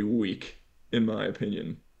particularly weak, in my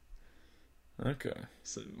opinion. Okay.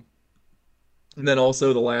 So and then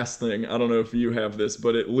also the last thing, I don't know if you have this,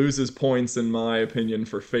 but it loses points in my opinion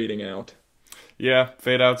for fading out. Yeah,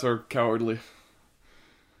 fade outs are cowardly.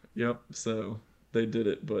 Yep, so they did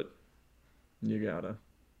it, but you gotta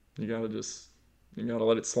you gotta just you gotta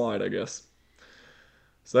let it slide, I guess.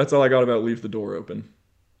 So that's all I got about Leave the Door Open.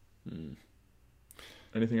 Hmm.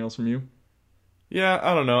 Anything else from you? Yeah,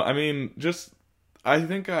 I don't know. I mean, just I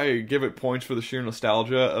think I give it points for the sheer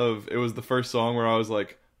nostalgia of it was the first song where I was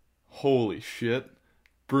like, "Holy shit,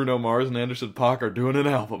 Bruno Mars and Anderson .Paak are doing an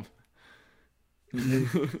album."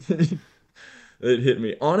 It hit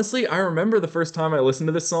me. Honestly, I remember the first time I listened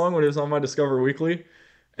to this song when it was on my Discover Weekly,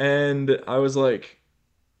 and I was like,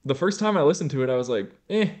 the first time I listened to it, I was like,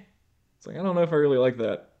 eh. It's like I don't know if I really like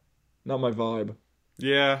that. Not my vibe.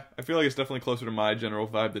 Yeah, I feel like it's definitely closer to my general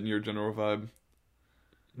vibe than your general vibe.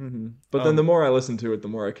 But then the Um, more I listened to it, the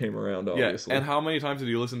more I came around, yeah, and obviously. how many times did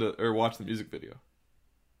you listen to or watch the music video?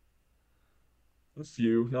 A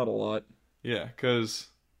few, not a lot. Yeah, because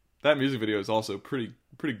that music video is also pretty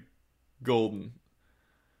golden.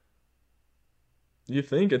 You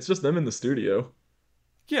think? It's just them in the studio.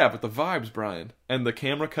 Yeah, but the vibes, Brian, and the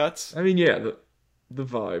camera cuts. I mean, yeah, the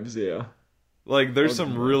vibes, yeah. Like, I'll there's give some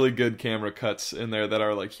you that. really good camera cuts in there that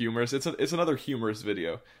are like humorous. It's another humorous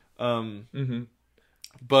video, Hmm.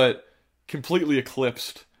 but completely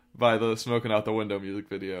eclipsed by the "Smoking Out the Window" music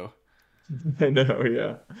video. I know,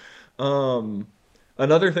 yeah. Um,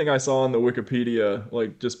 Another thing I saw on the Wikipedia,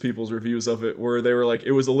 like just people's reviews of it, where they were like,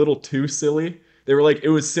 it was a little too silly. They were like, it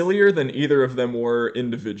was sillier than either of them were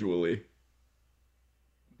individually.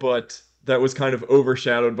 but that was kind of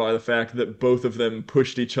overshadowed by the fact that both of them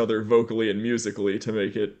pushed each other vocally and musically to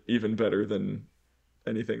make it even better than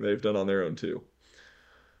anything they've done on their own too.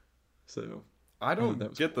 So I I thought that don't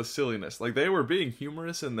was get cool. the silliness. Like they were being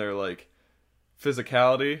humorous in their like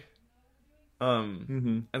physicality,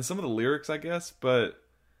 and some of the lyrics, I guess, but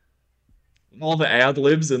All the ad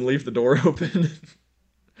libs and leave the door open.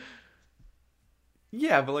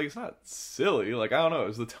 yeah, but like it's not silly. Like I don't know, it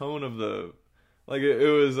was the tone of the like it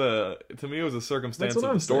was to me it was a That's circumstance what of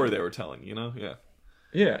the I'm story saying. they were telling, you know? Yeah.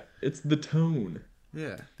 Yeah, it's the tone.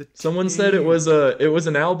 Yeah. The Someone said it was tune.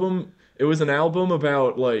 an album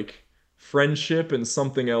about like friendship and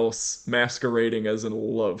something else masquerading as a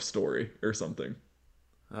love story or something.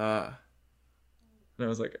 Ah. And I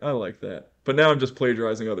was like, I like that. But now I'm just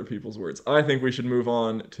plagiarizing other people's words. I think we should move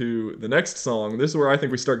on to the next song. This is where I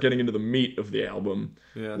think we start getting into the meat of the album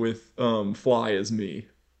Yeah. with Fly As Me.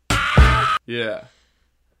 Yeah.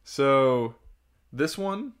 So this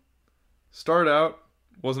one started out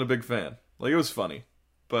wasn't a big fan. Like it was funny,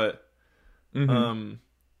 but Mm-hmm. um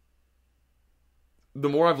the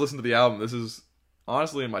more I've listened to the album, this is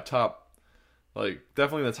honestly in my top, like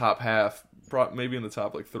definitely in the top half, maybe in the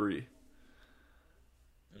top like three.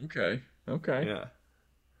 Okay. Okay. Yeah,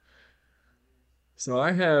 So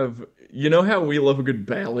I have, you know how we love a good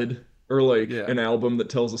ballad or like yeah, an album that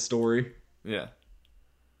tells a story? yeah.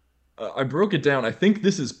 I broke it down. I think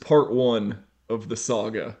this is part one of the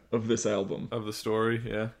saga of this album. Of the story,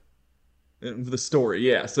 yeah, The story,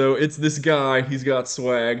 yeah. So it's this guy, he's got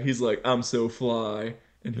swag, he's like, I'm so fly.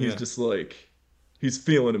 And he's yeah, just like, he's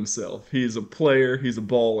feeling himself. He's a player, he's a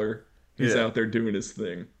baller, he's yeah. out there doing his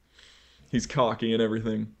thing. He's cocky and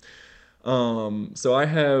everything. So I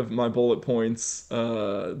have my bullet points.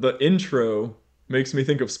 The intro makes me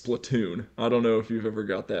think of Splatoon. I don't know if you've ever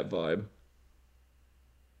got that vibe.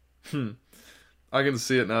 Hmm. I can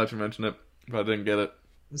see it now that you mention it, but I didn't get it.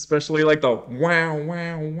 Especially like the wow,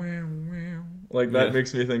 wow, wow, wow. Like that Yeah.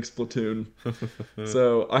 makes me think Splatoon.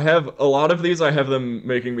 So I have a lot of these. I have them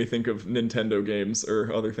making me think of Nintendo games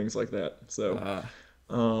or other things like that. So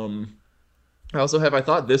Ah, um, I also have. I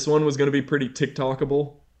thought this one was going to be pretty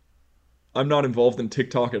TikTokable. I'm not involved in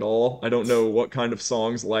TikTok at all. I don't know what kind of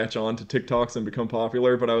songs latch on to TikToks and become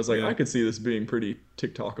popular, but I was like, yeah. I could see this being pretty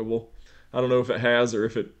TikTokable. I don't know if it has or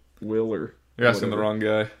if it will or You're asking the whatever. wrong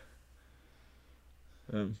guy.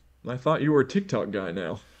 Um, I thought you were a TikTok guy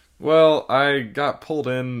now. Well, I got pulled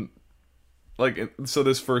in so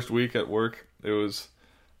this first week at work, there was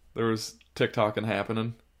TikToking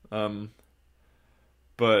happening. Um,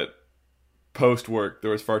 but post work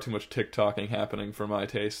there was far too much TikToking happening for my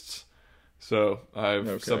tastes. So I've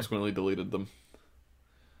Okay, subsequently deleted them.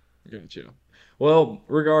 gotcha. Well,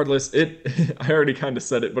 regardless, it I already kind of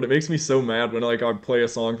said it, but it makes me so mad when like I play a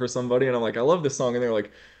song for somebody and I'm like, I love this song, and they're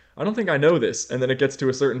like, I don't think I know this, and then it gets to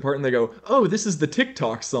a certain part and they go, Oh, this is the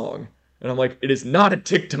TikTok song, and I'm like, it is not a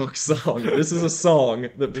TikTok song. This is a song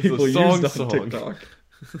that It's a people used on song. TikTok.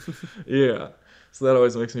 Yeah. So that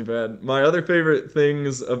always makes me bad. My other favorite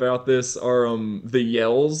things about this are the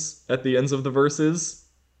yells at the ends of the verses.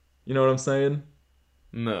 You know what I'm saying?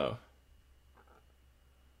 No.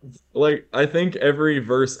 Like I think every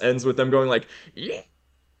verse ends with them going like, yeah.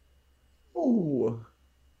 Ooh.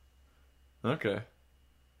 Okay.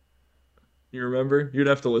 You remember? You'd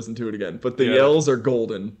have to listen to it again. But the Yeah, I'd have yells are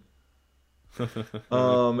golden.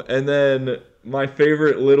 And then my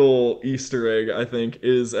favorite little Easter egg, I think,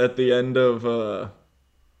 is at the end of one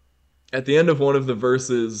of the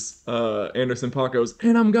verses, Anderson .Paak goes,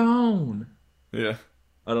 and I'm gone. yeah.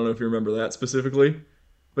 I don't know if you remember that specifically,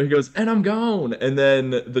 but he goes, and I'm gone. And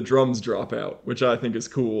then the drums drop out, which I think is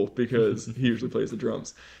cool because he usually plays the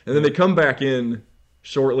drums. And then Yeah. they come back in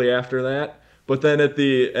shortly after that. But then at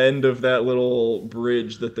the end of that little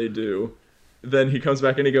bridge that they do, then he comes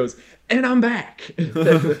back and he goes, and I'm back. And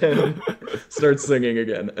then starts singing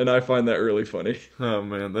again. And I find that really funny. Oh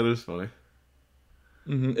man, that is funny.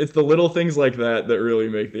 It's the little things like that that really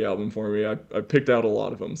make the album for me. I picked out a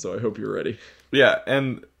lot of them, so I hope you're ready. Yeah,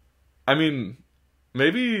 and I mean,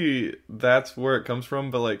 maybe that's where it comes from,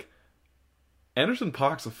 but like Anderson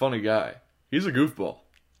Paak's a funny guy. He's a goofball.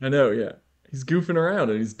 I know, yeah. He's goofing around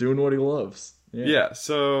and he's doing what he loves. Yeah. Yeah,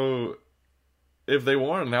 so if they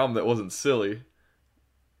wanted an album that wasn't silly,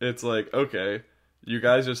 it's like, okay, you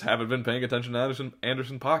guys just haven't been paying attention to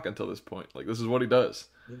Anderson .Paak until this point. Like this is what he does.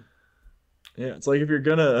 Yeah, it's like if you're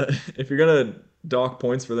gonna dock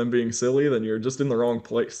points for them being silly, then you're just in the wrong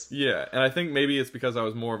place. Yeah, and I think maybe it's because I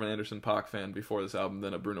was more of an Anderson .Paak fan before this album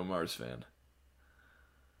than a Bruno Mars fan.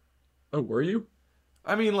 Oh, were you?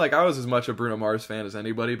 I mean, like I was as much a Bruno Mars fan as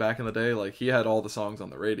anybody back in the day. Like he had all the songs on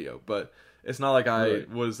the radio, but it's not like I Right.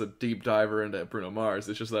 was a deep diver into Bruno Mars.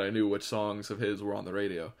 It's just that I knew which songs of his were on the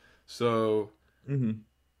radio. So, Hmm.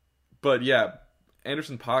 but yeah,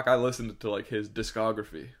 Anderson .Paak, I listened to like his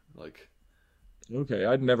discography. Like, Okay,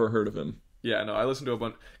 I'd never heard of him. yeah, no, I listened to a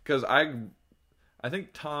bunch because I think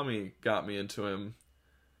Tommy got me into him.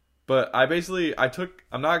 But I'm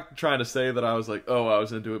not trying to say that I was like, oh, I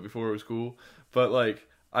was into it before it was cool, but like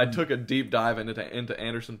I took a deep dive into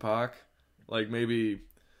Anderson .Paak, like maybe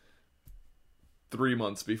 3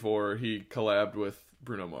 months before he collabed with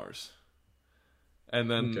Bruno Mars. And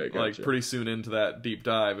then Okay, like gotcha. pretty soon into that deep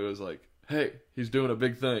dive, it was like, hey, he's doing a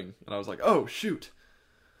big thing. And I was like, oh shoot.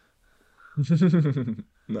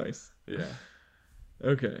 Nice. Yeah.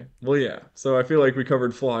 Okay. Well, yeah. So I feel like we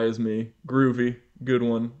covered Fly As Me. Groovy. Good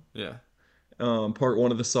one. Yeah. Part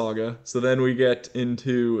one of the saga. So then we get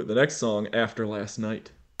into the next song, After Last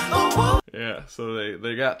Night. Yeah. So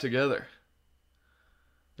they got together.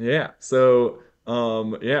 Yeah. So,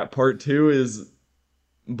 yeah, part two is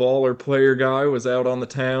baller player guy was out on the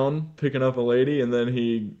town picking up a lady, and then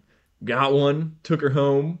he got one, took her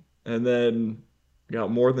home, and then got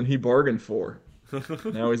more than he bargained for.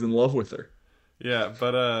 Now he's in love with her. Yeah,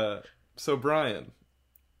 but so Brian,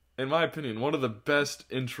 in my opinion, one of the best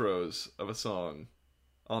intros of a song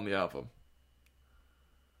on the album.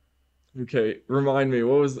 Okay, remind me,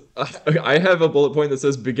 what was I have a bullet point that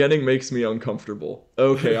says beginning makes me uncomfortable.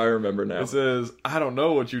 Okay, I remember It now. says, I don't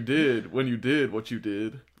know what you did when you did what you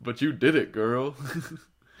did, but you did it, girl.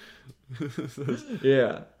 It says-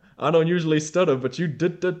 Yeah. I don't usually stutter, but you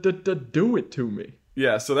did do it to me.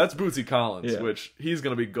 yeah, so that's Bootsy Collins, Yeah, which he's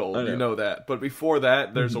gonna be I gold, you know. know that. But before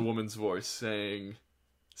that, there's a Mhm. woman's voice saying,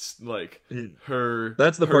 like, Yeah. her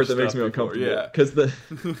That's the her part that makes stuff me before, uncomfortable.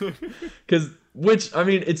 yeah. Cause which I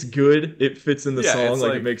mean it's good. It fits in the Yeah, song, it's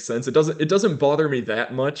like it like, makes sense. It doesn't bother me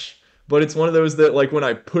that much, but it's one of those that like when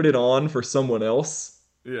I put it on for someone else,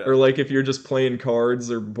 yeah. or like if you're just playing cards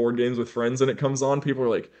or board games with friends and it comes on, people are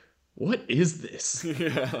like, "What is this?"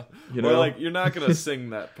 Yeah. You Or know? like, you're not gonna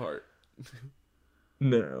sing that part.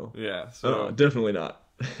 No. Yeah, so. Definitely not.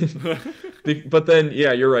 But then,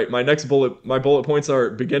 yeah, you're right. My bullet points are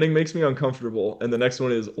beginning makes me uncomfortable, and the next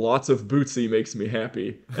one is lots of Bootsy makes me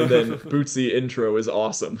happy, and then Bootsy intro is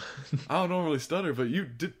awesome. I don't normally stutter, but you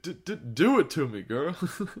did do it to me, girl.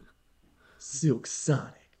 Silk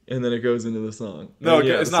Sonic, and then it goes into the song. No, And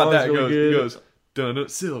yeah, it's the not song's that. really It good. goes, dun it,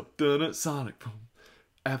 silk, dun it, sonic, boom.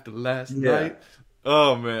 After last Yeah. night.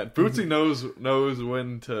 Oh man, Bootsy Hmm. knows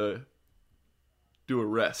when to do a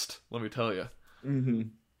rest. Let me tell you. Hmm.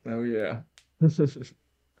 Oh yeah.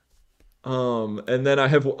 And then I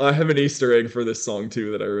have an Easter egg for this song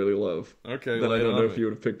too that I really love Okay, that I lay it don't know on if me. you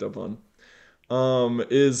would have picked up on.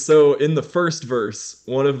 Is so in the first verse,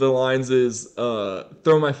 one of the lines is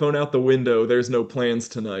throw my phone out the window, there's no plans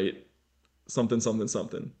tonight. Something something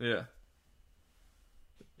something. Yeah.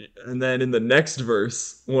 And then in the next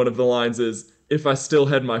verse, one of the lines is if I still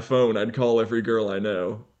had my phone, I'd call every girl I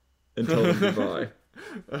know and tell them goodbye.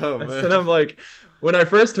 Oh And man. I'm like, when I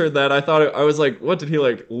first heard that, I was like, what did he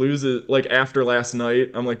like lose it like after last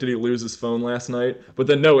night? I'm like, did he lose his phone last night? But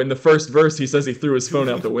then no, in the first verse, he says he threw his phone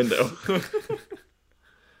out the window,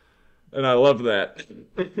 and I love that.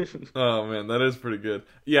 Oh man, that is pretty good.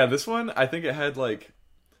 Yeah, this one I think it had like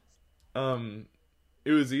um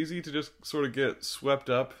it was easy to just sort of get swept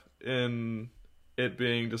up in it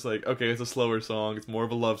being just like, okay, it's a slower song, it's more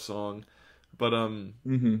of a love song. But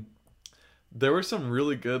Hmm. there were some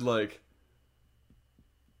really good like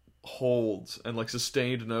holds and like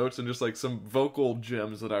sustained notes and just like some vocal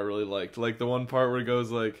gems that I really liked. Like the one part where he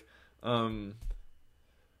goes um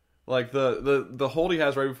like the hold he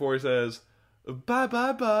has right before he says bye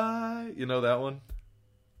bye bye. You know that one?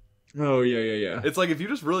 Oh yeah, yeah, yeah. It's like if you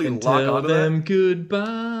just really And lock tell onto that, them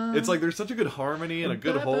goodbye. it's like there's such a good harmony and a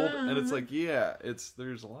good Bye hold, and it's bye. like yeah, it's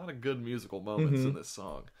there's a lot of good musical moments in Hmm. this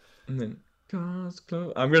song. And then cars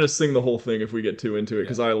close. I'm gonna sing the whole thing if we get too into it Yeah,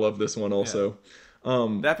 because I love this one yeah. also.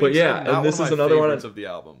 That But being said, yeah, and not one of this is my another favorites one. of the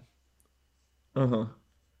album. Uh-huh.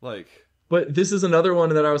 Like But this is another one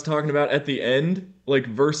that I was talking about at the end, like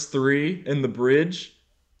verse three in the bridge,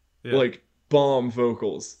 yeah, like bomb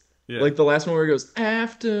vocals. yeah, Like the last one where it goes,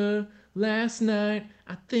 after last night,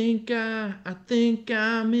 I think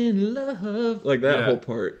I'm in love. Like that yeah, whole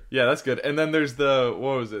part. yeah. That's good. And then there's the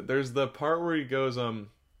what was it? There's the part where he goes I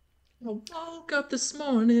woke up this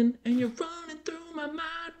morning and you're running through my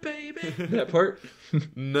mind, baby. That part.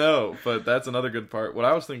 no, but that's another good part. What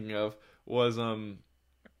I was thinking of was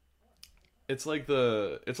it's like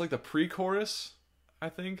the pre-chorus, I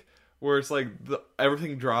think, where it's like the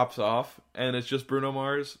everything drops off and it's just Bruno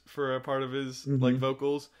Mars for a part of his like Hmm.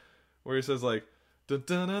 vocals, where he says like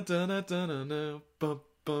bum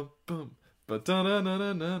bum bum,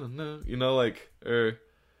 you know,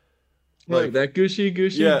 Oh, like that gushy,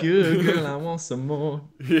 gushy yeah, good, girl, I want some more.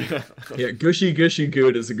 yeah. Yeah, gushy, gushy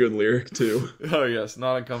good is a good lyric too. Oh yes,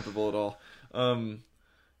 not uncomfortable at all.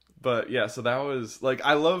 But yeah, so that was like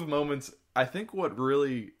I love moments. I think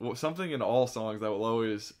something in all songs that will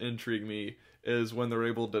always intrigue me is when they're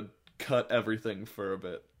able to cut everything for a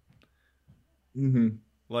bit. Hmm.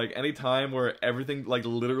 Like any time where everything, like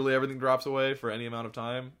literally everything drops away for any amount of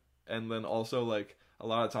time, and then also like a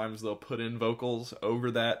lot of times they'll put in vocals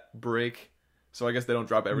over that break. So I guess they don't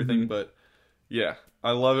drop everything, Hmm. but yeah,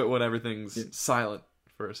 I love it when Yeah, everything's silent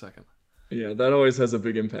for a second. yeah, that always has a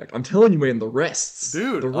big impact. I'm telling you, man, the rests,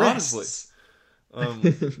 Dude, the honestly. rests.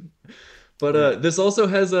 Um But yeah. this also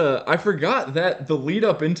has a. I forgot that the lead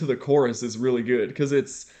up into the chorus is really good because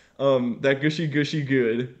it's that gushy gushy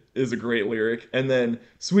good is a great lyric, and then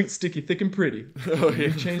sweet sticky thick and pretty. Oh yeah.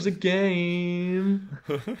 You change the game.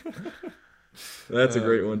 That's a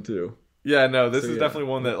great one Man. too. Yeah, no, So this is yeah. definitely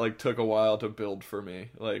one that like took a while to build for me.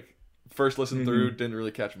 Like first listen through Hmm. didn't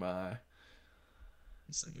really catch my eye.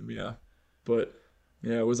 Same, yeah. But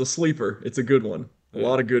yeah, it was a sleeper. It's a good one. A Yeah.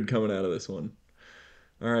 lot of good coming out of this one.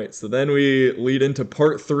 All right, so then we lead into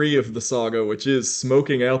part three of the saga, which is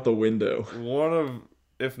smoking out the window. One of,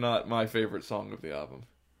 if not my favorite song of the album.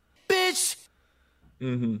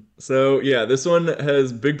 So yeah, this one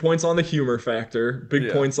has big points on the humor factor, big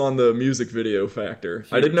Yeah. points on the music video factor.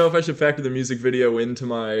 I didn't know Huge. if I should factor the music video into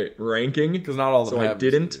my ranking, Because not all of them so I have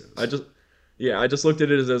music didn't. videos. Yeah, I just looked at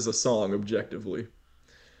it as a song objectively.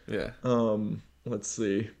 Yeah. Let's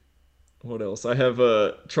see. What else? I have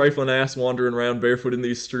a trifling ass wandering around barefoot in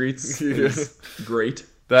these streets Yeah. is great.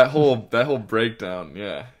 That whole breakdown,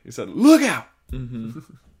 yeah. He said, "Look out!" Hmm.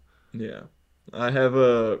 Yeah. I have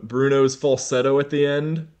a Bruno's falsetto at the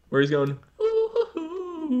end where he's going,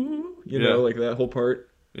 Yeah. like that whole part.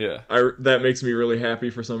 Yeah. That makes me really happy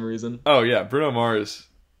for some reason. Oh yeah, Bruno Mars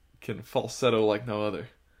can falsetto like no other.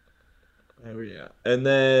 Oh yeah. And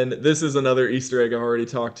then this is another Easter egg I've already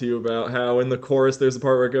talked to you about how in the chorus there's a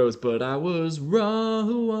part where it goes, but I was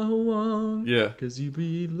wrong, Yeah. 'cause you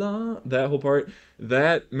belong. That whole part,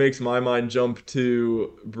 that makes my mind jump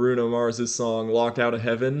to Bruno Mars's song Locked Out of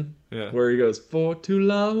Heaven, Yeah. where he goes, for too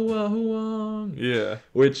long, Yeah.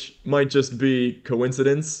 which might just be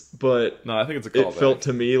coincidence, but No, I think it's a it callback. felt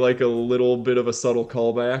to me like a little bit of a subtle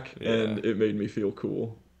callback, Yeah. and it made me feel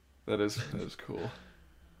cool. That is cool.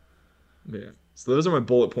 Yeah. So those are my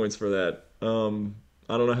bullet points for that.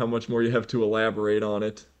 I don't know how much more you have to elaborate on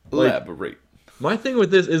it. Like, Elaborate. my thing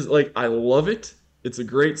with this is like I love it. It's a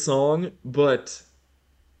great song, but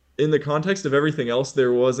in the context of everything else,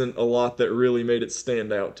 there wasn't a lot that really made it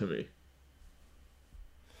stand out to me.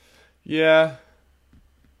 Yeah.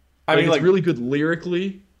 I Like mean it's like really good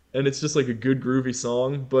lyrically, and it's just like a good groovy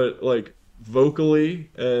song, but like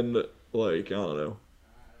vocally and like I don't know.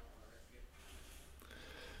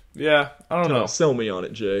 yeah, I don't Kind of know. sell me on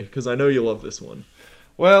it, Jay, because I know you love this one.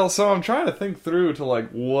 Well, so I'm trying to think through to like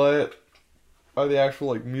what are the actual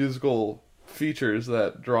like musical features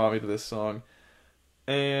that draw me to this song.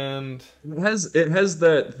 And It has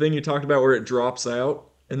that thing you talked about where it drops out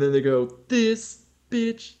and then they go, "This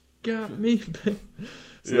bitch got me."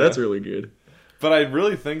 So yeah. that's really good. But I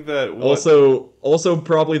really think that what Also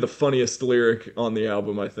probably the funniest lyric on the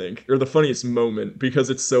album, I think, or the funniest moment because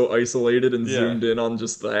it's so isolated and yeah. zoomed in on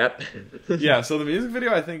just that. Yeah, so the music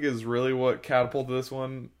video I think is really what catapulted this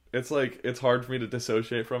one. It's like it's hard for me to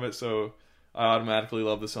dissociate from it, so I automatically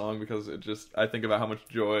love the song because it just I think about how much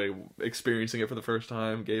joy experiencing it for the first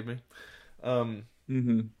time gave me. Um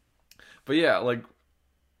Hmm. but yeah, like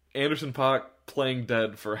Anderson .Paak playing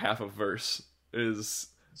dead for half a verse is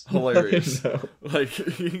I hilarious. know. Like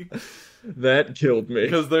That killed me.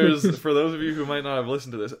 because there's for those of you who might not have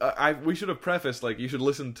listened to this, we should have prefaced like you should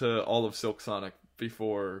listen to all of Silk Sonic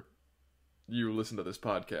before you listen to this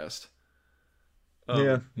podcast.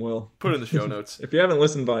 Yeah, well, Put it in the show notes. if you haven't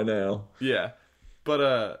listened by now, Yeah.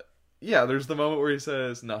 But yeah, there's the moment where he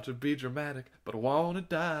says, "Not to be dramatic, but I wanna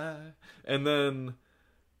die." And then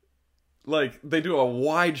like they do a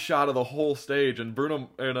wide shot of the whole stage and Bruno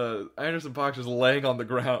and Anderson .Paak just laying on the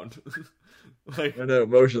ground. Like I know, dead.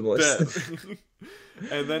 motionless.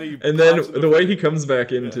 And then he And then pops into the way he frame. comes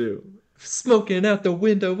back Yeah. into smoking out the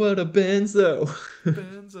window, what a benzo.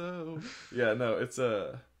 Benzo. Yeah, no, it's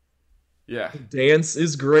yeah. Dance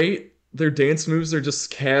is great. Their dance moves are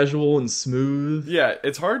just casual and smooth. Yeah,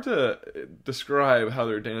 it's hard to describe how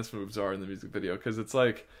their dance moves are in the music video because it's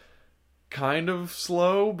like kind of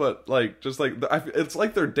slow, but like just like it's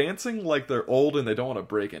like they're dancing like they're old and they don't want to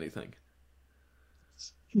break anything.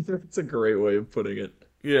 That's a great way of putting it.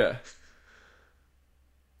 Yeah.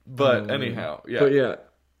 But Oh man. anyhow, yeah, But yeah,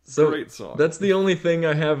 so great song. that's the only thing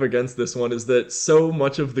I have against this one is that so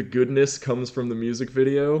much of the goodness comes from the music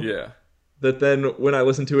video Yeah. that then when I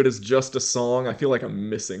listen to it as just a song, I feel like I'm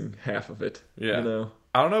missing half of it, you Yeah. know?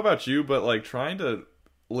 I don't know about you, but like trying to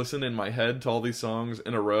listen in my head to all these songs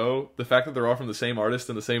in a row, the fact that they're all from the same artist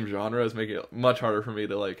and the same genre is making it much harder for me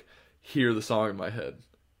to like hear the song in my head.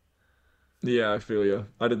 Yeah, I feel you.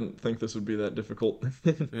 I didn't think this would be that difficult.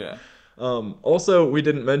 Yeah. Also, we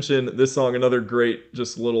didn't mention this song, another great,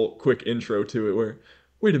 just little quick intro to it where,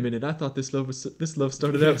 wait a minute, I thought this love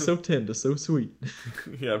started out so tender, so sweet.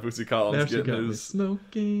 Yeah, Bootsy Collins Now she getting got me his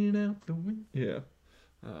smoking out the window. Yeah.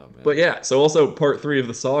 oh But man. yeah, so also part three of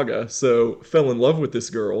the saga. So fell in love with this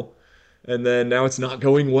girl, and then now it's not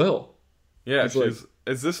going well. Yeah, He's like, she's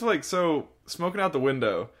is this like so smoking out the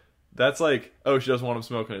window? That's like, oh, she doesn't want him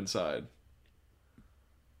smoking inside.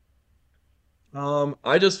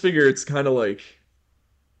 I just figure it's kind of like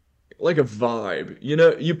a vibe. You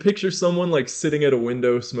know, you picture someone like sitting at a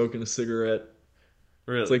window smoking a cigarette. It's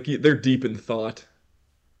Really? like they're deep in thought.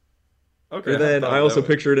 Okay, Or I hadn't then thought I of it that also way.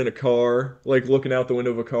 picture it in a car, like looking out the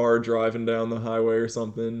window of a car, driving down the highway or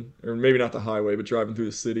something. Or maybe not the highway, but driving through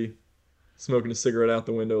the city, smoking a cigarette out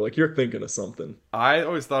the window. Like you're thinking of something. I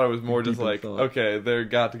always thought it was You're more just deep in like, thought. okay, they're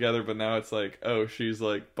got together, but now it's like, oh, she's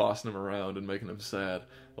like bossing him around and making him sad.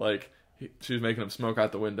 Like she's making him smoke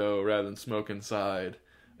out the window rather than smoke inside,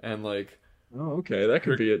 and like Oh, okay, that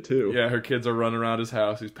could her, be it too. yeah, her kids are running around his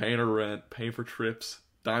house. He's paying her rent, paying for trips,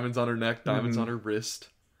 diamonds on her neck, diamonds on Mm-hmm. her wrist.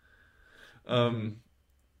 Mm-hmm. Um,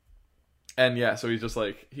 and yeah, so he's just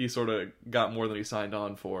like he sort of got more than he signed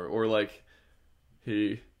on for, or like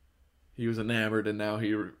he he was enamored and now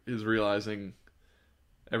he is realizing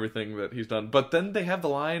everything that he's done. But then they have the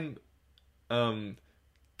line, um,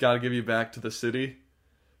 "Gotta give you back to the city."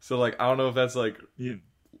 So like I don't know if that's Yeah.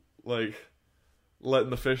 like letting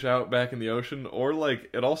the fish out back in the ocean, or like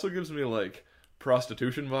it also gives me like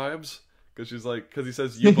prostitution vibes because she's like because he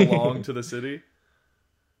says you belong to the city.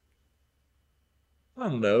 I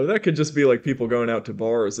don't know. That could just be like people going out to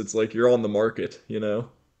bars. It's like you're on the market, you know,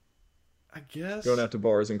 I going guess. out to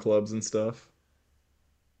bars and clubs and stuff.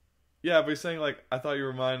 Yeah, but he's saying like I thought you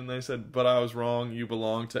were mine, and they said, but I was wrong. You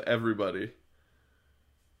belong to everybody.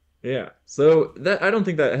 Yeah. So that I don't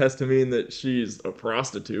think that has to mean that she's a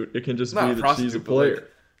prostitute. It can just Not be a that she's a prostitute, player.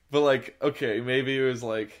 but like okay, maybe it was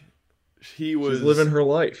like he She's living was her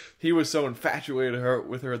life. he was so infatuated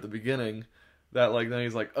with her at the beginning that like then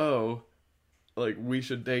he's like, oh, like we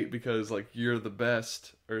should date because like you're the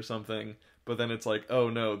best or something. But then it's like, oh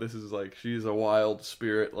no, this is like she's a wild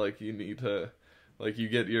spirit. Like you need to, like you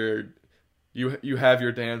get your, you have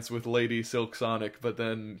your dance with Lady Silk Sonic, but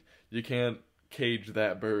then you can't cage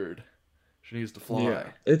that bird. She needs to Yeah. fly.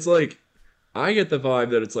 It's like I get the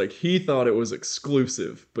vibe that it's like he thought it was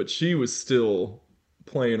exclusive, but she was still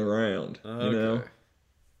playing around, you Okay. know?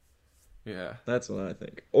 Yeah. That's what I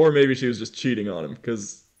think. Or maybe she was just cheating on him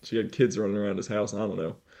because she had kids running around his house. I don't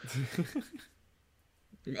know.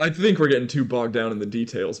 I think we're getting too bogged down in the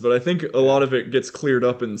details, but I think a Yeah. lot of it gets cleared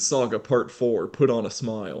up in Saga Part 4, Put on a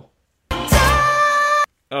Smile.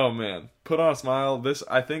 Oh man, put on a smile. This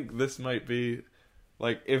I think this might be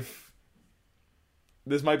like if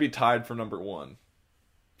this might be tied for number one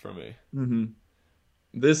for me. Hmm.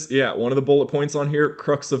 This, yeah, one of the bullet points on here,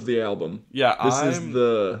 crux of the album. Yeah, This is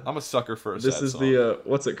the, I'm a sucker for a this sad is song. the,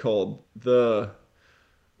 what's it called?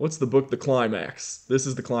 What's the book? The Climax. This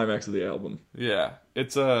is the climax of the album. Yeah,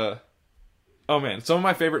 it's a oh man, some of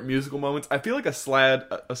my favorite musical moments. I feel like a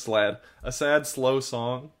sad slow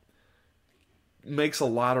song makes a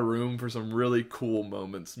lot of room for some really cool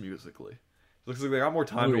moments musically. Looks like they got more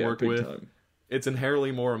time Oh to yeah, work big with. time. It's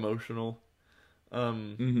inherently more emotional.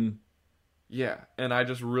 Um, Hmm. yeah, and I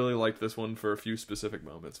just really liked this one for a few specific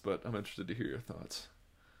moments, but I'm interested to hear your thoughts.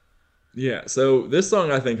 Yeah, so this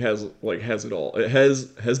song I think has it all. It has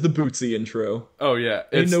the Bootsy intro. Oh yeah,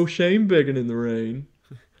 Ain't no shame begging in the rain.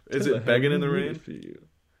 is Tell her it how begging we in the really rain? feel.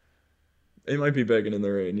 It might be begging in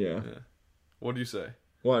the rain, yeah. Yeah. What do you say?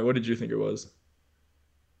 Why? What did you think it was?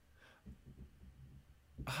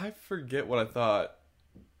 I forget what I thought,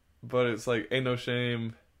 but it's like ain't no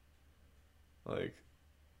shame, like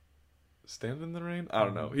stand in the rain. I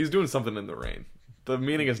don't know. He's doing something in the rain. The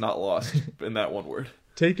meaning is not lost in that one word.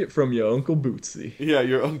 Take it from your Uncle Bootsy. Yeah,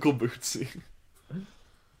 your Uncle Bootsy.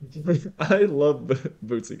 I love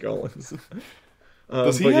Bootsy Collins.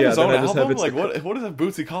 Does he But have yeah, his then own I just have album? it's Like the what does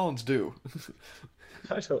Bootsy Collins do?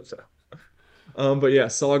 I don't know. But yeah,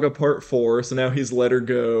 Saga Part 4. So now he's let her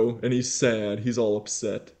go and he's sad. He's all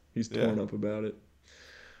upset. He's Yeah. torn up about it.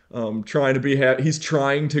 Trying to be he's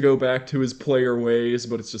trying to go back to his player ways,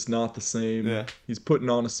 but it's just not the same. Yeah. He's putting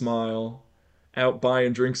on a smile, out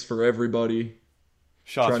buying drinks for everybody,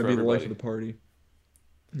 Shots trying to for be the life of everybody. the party.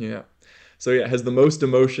 Yeah. So yeah, has the most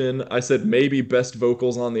emotion. I said maybe best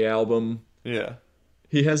vocals on the album. Yeah.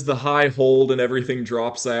 He has the high hold and everything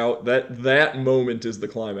drops out. That moment is the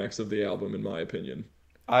climax of the album in my opinion.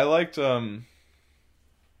 I liked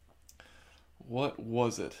what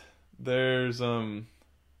was it? There's man,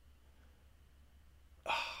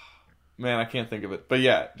 I can't think of it. But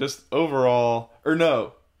yeah, just overall or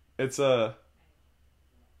no. It's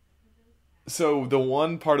so the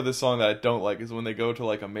one part of the song that I don't like is when they go to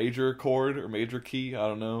like a major chord or major key, I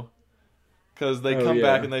don't know. Cuz they Oh come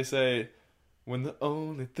back yeah. and they say when the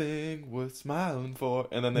only thing worth smiling for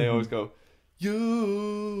and then they always Mhm. go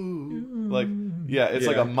you like yeah, it's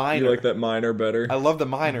like a Yeah, you like minor. that minor I better. love the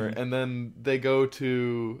minor, Hmm. and then they go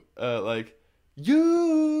to like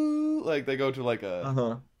you like they go to like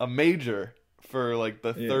Uh-huh. a major for like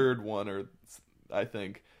the Yeah. third one or I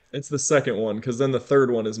think. It's the second one because then the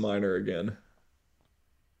third one is minor again.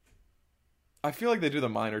 I feel like they do the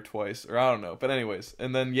minor twice or I don't know. But anyways,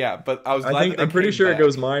 and then yeah, but I was I glad that think they I'm pretty came sure it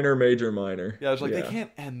goes back. minor, major, minor. Yeah, I was like they Yeah.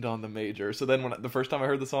 can't end on the major. So then when the first time I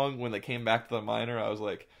heard the song when they came back to the minor, I was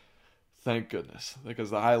like thank goodness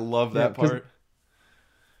because I love Yeah, that because part.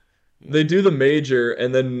 Yeah. they do the major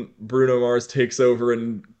and then Bruno Mars takes over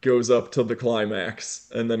and goes up to the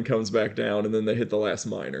climax and then comes back down and then they hit the last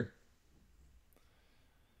minor.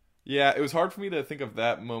 Yeah, it was hard for me to think of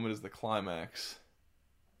that moment as the climax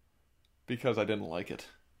because I didn't like it.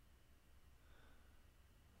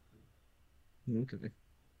 Okay.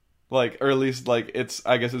 Like, or at least like it's.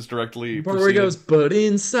 I guess it's directly The part where he goes, preceded. but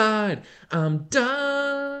inside, I'm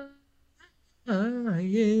dying.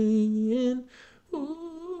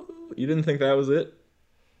 Ooh. You didn't think that was it?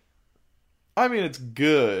 I mean, it's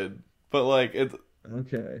good, but like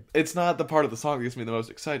Okay. it's not the part of the song that gets me the most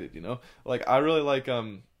excited. You know, like I really like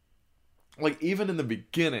even in the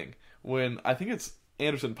beginning when I think it's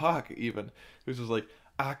Anderson .Paak even who's just like.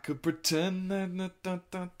 I could pretend that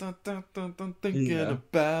I'm thinking Yeah.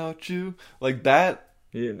 about you like that.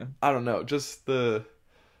 Yeah. I don't know, just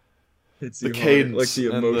Hits the you hard. Like cadence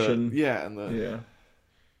the and the emotion. yeah and the Yeah.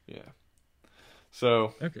 yeah.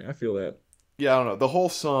 So Okay, I feel that. yeah, I don't know. The whole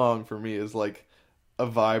song for me is like a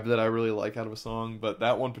vibe that I really like out of a song, but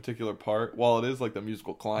that one particular part, while it is like the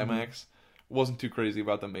musical Hmm. climax, wasn't too crazy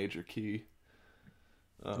about the major key.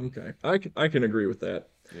 Um, Okay. I can agree with that.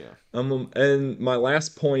 yeah. And my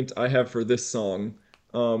last point I have for this song,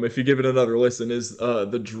 if you give it another listen, is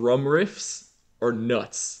the drum riffs are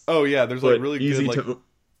nuts, Oh yeah, there's like but really good easy like to.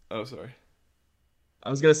 oh sorry. I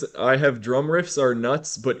was gonna say I have drum riffs are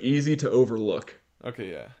nuts, but easy to overlook.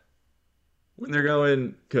 Okay, yeah. When they're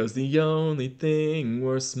going, 'cause the only thing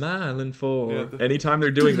we're smiling Yeah, for. the Anytime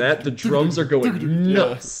they're doing that, the drums are going yeah.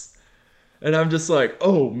 nuts. And I'm just like,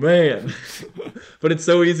 oh man. But it's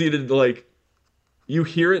so easy to like you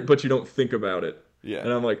hear it, but you don't think about it. Yeah.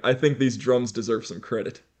 And I'm like, I think these drums deserve some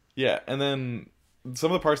credit. Yeah, and then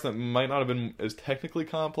some of the parts that might not have been as technically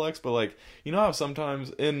complex, but like you know how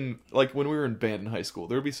sometimes in like when we were in band in high school,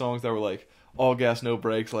 there would be songs that were like all gas no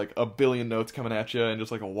brakes, like a billion notes coming at you and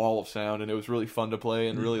just like a wall of sound, and it was really fun to play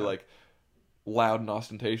and really Yeah. like loud and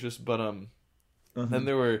ostentatious. But Uh-huh. then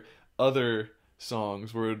there were other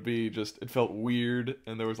songs where it'd be just it felt weird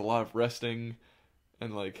and there was a lot of resting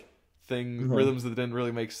and like things Uh-huh. rhythms that didn't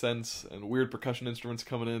really make sense and weird percussion instruments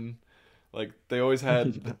coming in. Like they always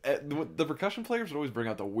had the percussion players would always bring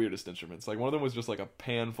out the weirdest instruments. Like one of them was just like a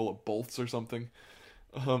pan full of bolts or something.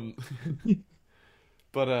 Um, Yeah.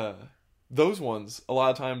 but those ones a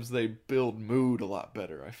lot of times they build mood a lot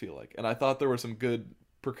better. I feel like, and I thought there were some good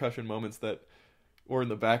percussion moments that were in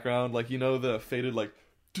the background. Like you know the faded like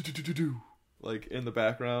do do do do do like in the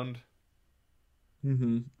background.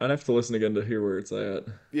 I'd have to listen again to hear where it's at.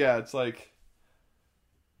 Yeah,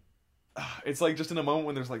 it's like just in a moment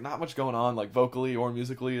when there's like not much going on like vocally or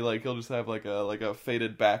musically like he'll just have like a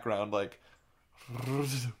faded background like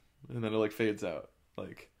and then it like fades out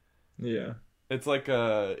like Yeah. it's like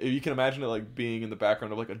if you can imagine it like being in the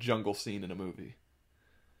background of like a jungle scene in a movie.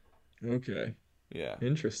 Okay. Yeah,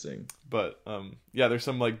 Interesting. but yeah, there's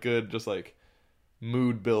some like good just like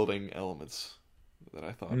mood building elements that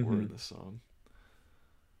I thought were in Hmm. this song.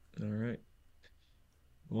 All right.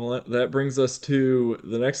 Well, that brings us to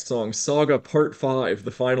the next song, Saga Part 5.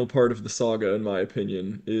 The final part of the saga, in my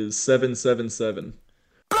opinion, is 777.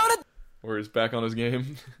 Where he's back on his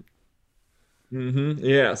game.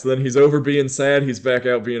 Yeah, so then he's over being sad, he's back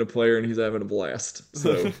out being a player, and he's having a blast.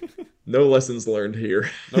 So, no lessons learned here.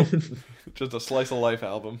 Nope, just a slice of life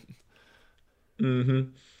album. hmm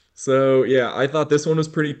So yeah, I thought this one was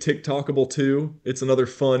pretty TikTokable too. It's another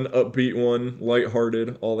fun, upbeat one,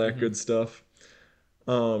 lighthearted, all that Hmm. good stuff.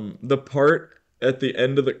 The part at the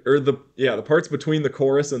end of the parts between the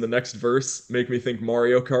chorus and the next verse make me think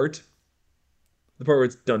Mario Kart. The part where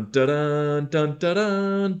it's dun dun dun dun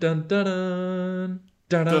dun dun dun dun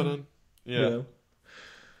dun dun, Dun. you Yeah. know,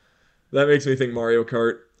 that makes me think Mario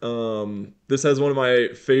Kart. This has one of my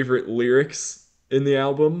favorite lyrics in the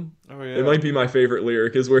album. Oh It yeah. might be my favorite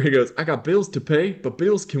lyric is where he goes, "I got bills to pay, but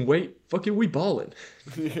bills can wait. Fucking we ballin'."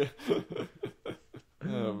 Yeah.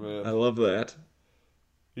 Oh man. I love that.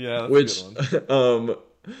 Yeah, that's a good Which, one. um,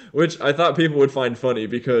 which I thought people would find funny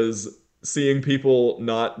because seeing people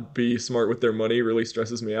not be smart with their money really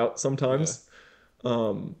stresses me out Yeah. sometimes.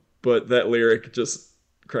 But that lyric just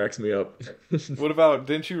cracks me up. What about?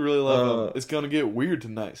 Didn't you really love uh, It's gonna get weird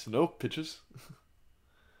tonight. So no pitches.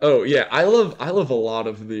 oh yeah, I love a lot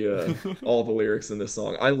of the all the lyrics in this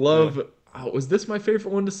song. I Yeah. love. Oh, was this my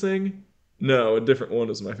favorite one to sing? No, a different one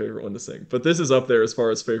was my favorite one to sing. But this is up there as far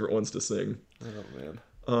as favorite ones to sing. Oh man.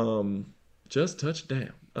 Um, just touched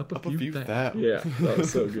down, up a Up a few few thou. thou. Yeah, that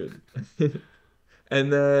was so good.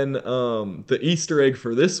 And then the Easter egg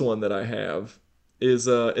for this one that I have is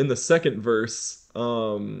in the second verse.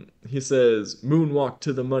 He says, "Moonwalk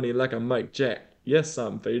to the money like a Mike Jack. Yes,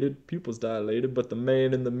 I'm faded, pupils dilated, but the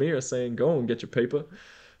man in the mirror saying, 'Go and get your paper.'"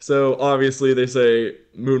 So obviously they say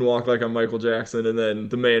moonwalk like I'm Michael Jackson, and then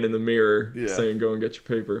the man in the mirror Yeah. saying, "Go and get your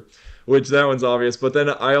paper," which that one's obvious. But then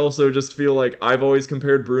I also just feel like I've always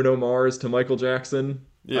compared Bruno Mars to Michael Jackson.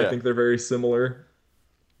 I Yeah. think they're very similar.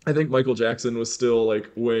 I think Michael Jackson was still like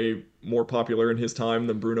way more popular in his time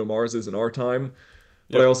than Bruno Mars is in our time.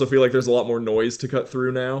 But I Yep. also feel like there's a lot more noise to cut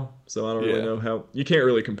through now, so I don't really Yeah. know how you can't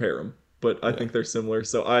really compare them. But I Yeah. think they're similar.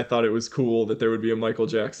 So I thought it was cool that there would be a Michael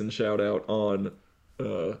Jackson shout out on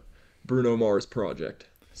uh, Bruno Mars project.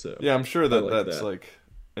 So Yeah. I'm sure I that like that's that. like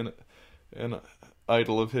an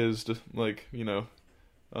idol of his, like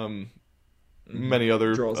um, Hmm. many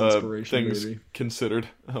other Draws inspiration, things maybe. considered.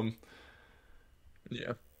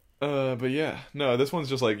 Yeah. But yeah, no, this one's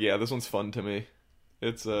just like, yeah, this one's fun to me.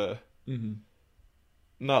 It's Hmm.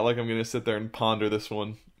 not like I'm gonna sit there and ponder this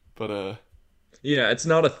one, but Yeah, it's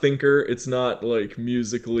not a thinker. It's not like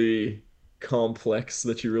musically complex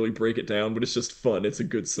that you really break it down, but it's just fun. It's a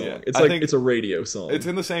good yeah, song. It's I like think it's a radio it's song.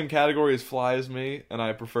 in the same category as Fly As Me, and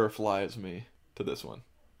I prefer Fly As Me to this one.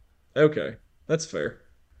 Okay, that's fair.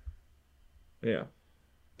 Yeah.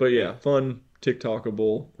 But Yeah, yeah, fun,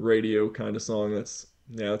 TikTokable radio kind of song. That's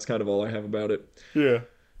kind of all I have about it. yeah,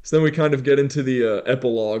 So then we kind of get into the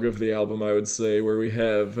epilogue of the album, I would say, where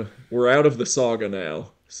we're out of the saga now. yeah,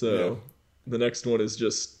 So the next one is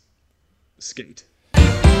just skate.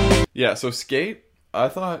 yeah. So Skate, I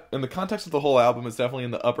thought in the context of the whole album, it's definitely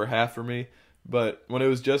in the upper half for me. But when it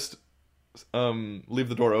was just Leave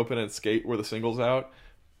the Door Open and Skate were the singles out,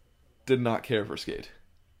 did not care for Skate.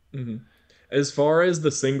 Hmm. As far as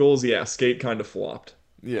the singles, yeah, skate kind of flopped.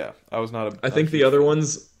 Yeah, I was not I a think the huge other fan.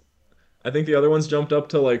 ones I think the other ones jumped up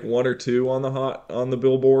to like one or two on the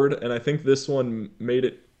Billboard, and I think this one made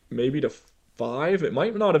it maybe to five. It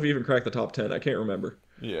might not have even cracked the top 10. I can't remember.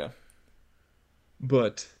 Yeah.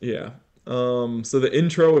 But yeah. So the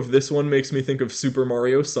intro of this one makes me think of Super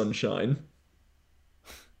Mario Sunshine.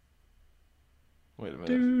 Wait a minute.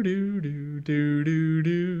 Do do do do do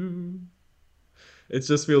do. It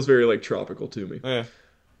just feels very like tropical to me. Yeah.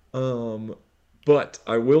 Um, but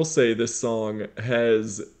I will say this song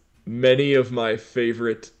has many of my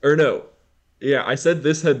favorite, or no, yeah, I said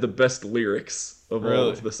this had the best lyrics of all of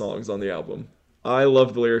Really? the songs on the album. I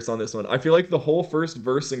love the lyrics on this one. I feel like the whole first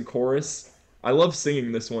verse and chorus, I love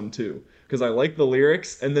singing this one too, because I like the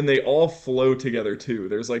lyrics, and then they all flow together too.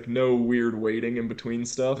 There's like no weird waiting in between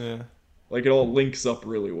stuff. Yeah. Like it all links up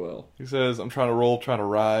really well. He says, "I'm trying to roll, trying to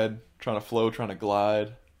ride, trying to flow, trying to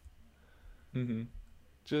glide. Hmm.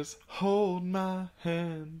 Just hold my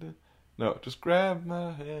hand. No, just grab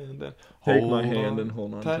my hand and Take my hold hand and on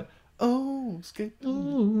hold on tight. to. Oh, skate to me."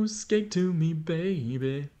 Oh, skate to me,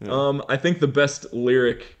 baby. Yeah. I think the best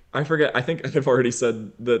lyric, I forget, I think I've already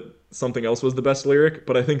said that something else was the best lyric,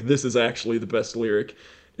 but I think this is actually the best lyric,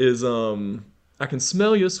 is, I can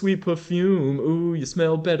smell your sweet perfume. Ooh, you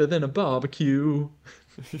smell better than a barbecue.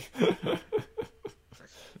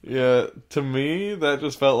 Yeah, to me that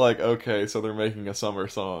just felt like, okay, so they're making a summer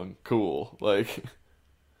song. Cool. Like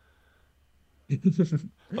I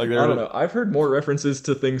don't they're know. I've heard more references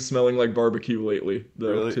to things smelling like barbecue lately,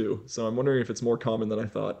 though, really, too. So I'm wondering if it's more common than I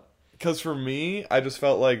thought. because for me, I just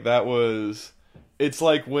felt like that was. It's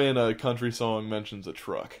like when a country song mentions a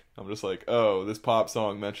truck. I'm just like, oh, this pop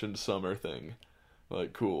song mentioned summer thing.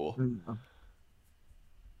 Like, cool. Mm.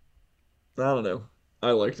 I don't know.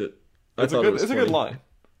 I liked it. I thought it was It's a good funny.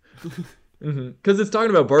 line. Because it's talking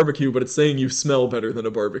about barbecue, but it's saying you smell better than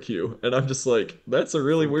a barbecue, and I'm just like, that's a It's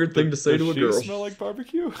really like, weird thing to say does to a she girl. smell like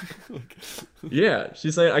barbecue? Like, Yeah,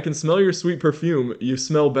 she's saying, I can smell your sweet perfume. You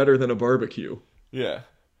smell better than a barbecue. yeah,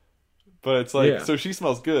 but it's like Yeah. so she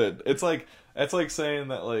smells good. It's like saying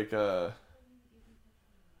that like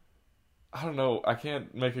I don't know. I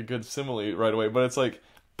can't make a good simile right away, but it's like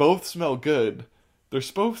both smell good. They're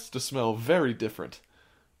supposed to smell very different.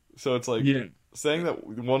 So it's like Yeah. saying that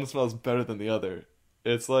one smells better than the other.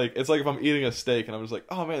 It's like if I'm eating a steak and I'm just like,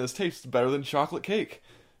 oh man, this tastes better than chocolate cake.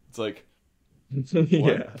 It's like what?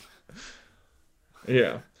 Yeah.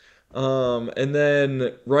 Yeah. And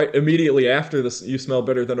then right immediately after this, you smell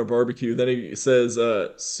better than a barbecue. Then he says,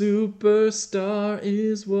 "Superstar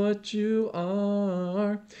is what you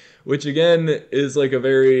are," which again is like a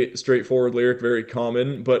very straightforward lyric, very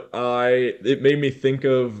common. But it made me think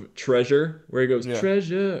of Treasure, where he goes, Yeah,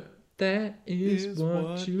 "Treasure, that is is what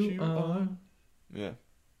what you you are." are. Yeah,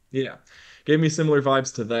 Yeah, gave me similar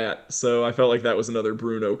vibes to that. So I felt like that was another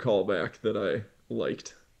Bruno callback that I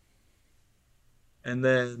liked. And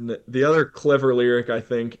then the other clever lyric I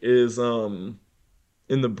think is in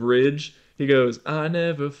the bridge. He goes, "I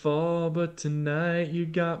never fall, but tonight you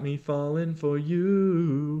got me falling for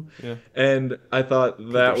you." yeah. And I thought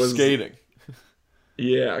Because they're that was skating.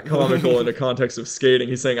 yeah, comical in the context of skating.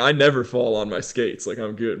 He's saying, "I never fall on my skates. Like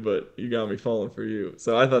I'm good, but you got me falling for you."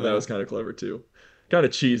 So I thought that Yeah, was kind of clever too. Kind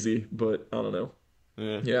of cheesy, but I don't know.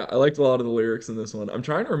 yeah, Yeah, I liked a lot of the lyrics in this one. I'm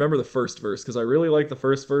trying to remember the first verse because I really like the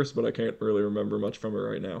first verse, but I can't really remember much from it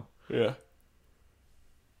right now. yeah.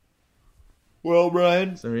 Well,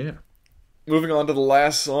 Brian, So yeah, moving on to the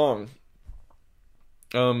last song.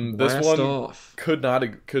 This blast one off. could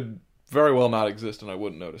very well not exist, and I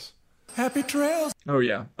wouldn't notice. Oh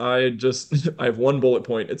yeah, I have one bullet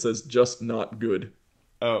point. It says just not good.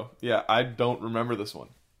 Oh, yeah, I don't remember this one.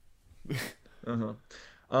 Uh-huh.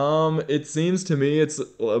 It seems to me it's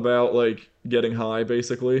about like getting high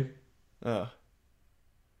basically. Oh,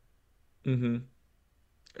 Mm-hmm.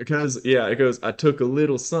 Because yeah, it goes, I took a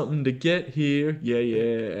little something to get here. Yeah,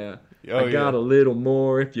 yeah. I oh yeah, got a little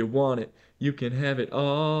more if you want it. You can have it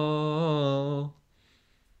all.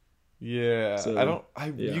 yeah. I So, don't.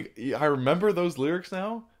 yeah. I remember those lyrics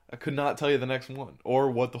now. I could not tell you the next one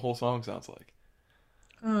or what the whole song sounds like.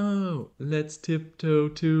 Oh, let's tiptoe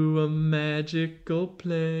to a magical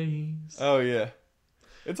place. Oh yeah,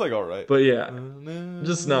 it's like all right. But yeah,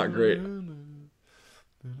 just not great.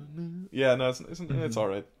 Yeah, no, it's Mhm. all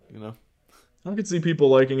right. You know. I could see people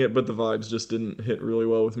liking it, but the vibes just didn't hit really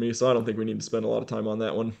well with me, so I don't think we need to spend a lot of time on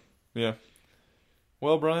that one. Yeah.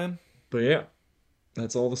 Well, Brian. But yeah,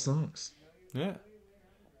 that's all the songs. Yeah.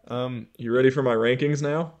 Um. You ready for my rankings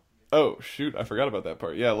now? Oh shoot, I forgot about that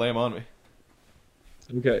part. Yeah, lay 'em on me.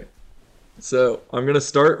 Okay. So I'm gonna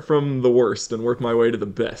start from the worst and work my way to the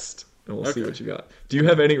best, and we'll see Okay. what you got. Do you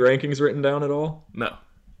have any rankings written down at all? No.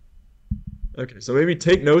 Okay, so maybe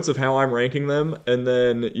take notes of how I'm ranking them, and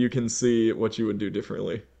then you can see what you would do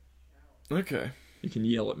differently. Okay. You can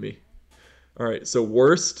yell at me. All right, so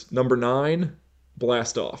worst, number nine,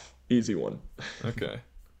 blast off. Easy one. Okay.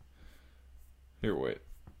 Here, wait.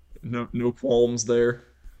 No qualms there.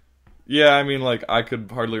 Yeah, I mean, like, I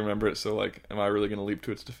could hardly remember it, so, like, am I really gonna leap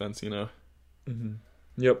to its defense, you know? Hmm.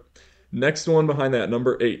 Yep. Next one behind that,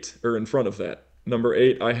 number eight, or in front of that. Number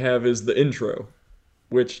eight I have is the intro,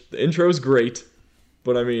 which the intro is great,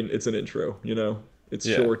 but I mean, it's an intro, you know? It's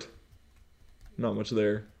Yeah. short, not much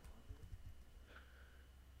there.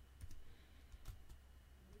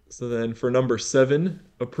 So then for number seven,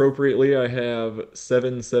 appropriately, I have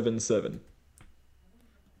 777.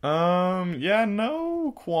 Yeah,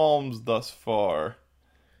 no qualms thus far.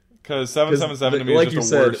 Because Because, 777 to me is like just you a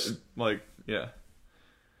said, worse, like, yeah.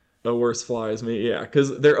 a worse flies me. Yeah,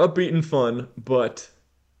 because they're upbeat and fun, but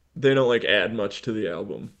they don't like add much to the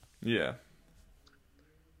album. Yeah.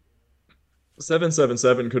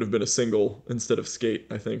 777 could have been a single instead of Skate,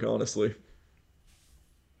 I think, honestly. Or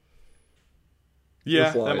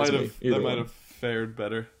Yeah, Flies me, that either might one. have fared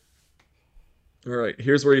better. All right,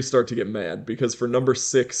 here's where you start to get mad because for number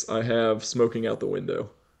six, I have Smoking Out the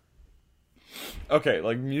Window. Okay,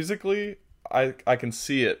 like, musically, I can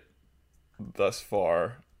see it thus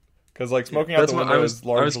far. Because, like, Yeah, Smoking Out that's the what Window is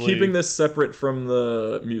I was keeping largely. this separate from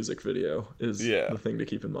the music video is Yeah. the thing to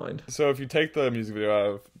keep in mind. So if you take the music video out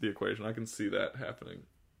of the equation, I can see that happening.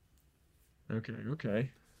 Okay, okay.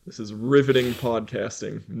 This is riveting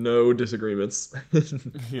podcasting. No disagreements.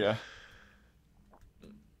 Yeah.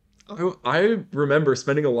 I remember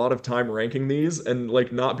spending a lot of time ranking these and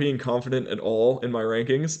like not being confident at all in my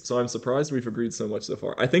rankings, so I'm surprised we've agreed so much so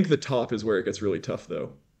far. I think the top is where it gets really tough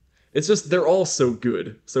though. It's just they're all so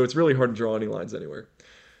good, so it's really hard to draw any lines anywhere.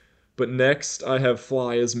 But next I have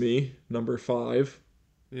Fly As Me, number 5,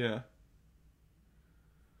 Yeah.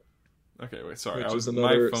 Okay, wait, sorry. which is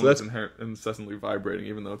My another so phone is that's incessantly vibrating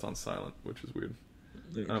even though it's on silent, which is weird.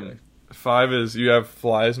 Um okay. 5 is you have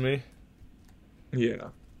Flies Me. Yeah.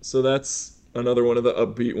 So that's another one of the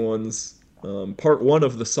upbeat ones. Part 1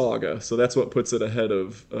 of the saga, so that's what puts it ahead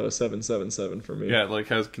of 777 for me. Yeah, it like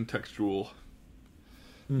has more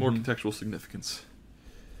Hmm. contextual significance.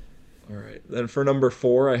 All right. Then for number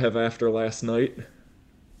 4, I have After Last Night.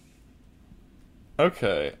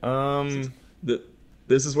 Okay. Th-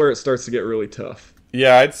 This is where it starts to get really tough.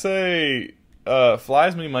 Yeah, I'd say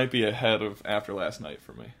Flies Me might be ahead of After Last Night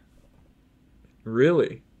for me.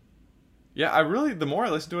 Really? Yeah, I really the more I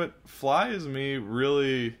listen to it, Flies Me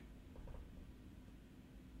really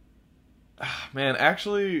man,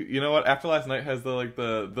 actually, you know what? After Last Night has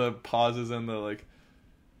the pauses and the like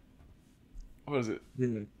what is it?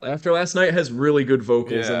 Yeah. After Last Night has really good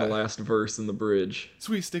vocals in the Yeah. last verse and the bridge.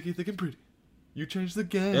 Sweet, sticky, thick and pretty. You changed the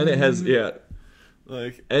And it has game. yeah,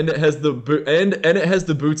 Like and it has and it has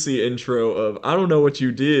the Bootsy intro of I don't know what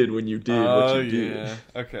you did when you did what oh you did. yeah.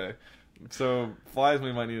 Okay. So Flies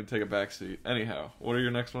Me might need to take a back seat. Anyhow, what are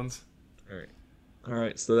your next ones? All right. All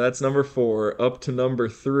right, so that's number 4. Up to number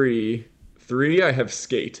 3. 3 I have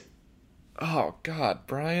Skate. Oh God,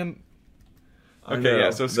 Brian. I Okay, yeah.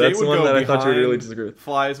 know. So Skate That's the would one go that I thought you would really behind disagree with.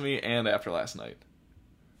 Flies Me and After Last Night.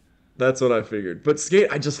 That's what I figured. But Skate,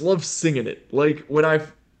 I just love singing it. Like when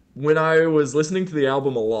I was listening to the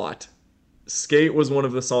album a lot, Skate was one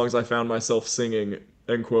of the songs I found myself singing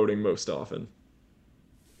and quoting most often.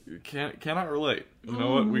 You cannot relate. You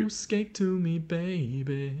know what? Oh, skate to me,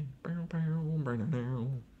 baby. Bow, bow, bow, bow.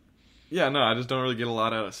 Yeah, no, I just don't really get a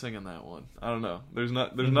lot out of singing that one. I don't know.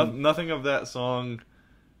 Mhm. Nothing of that song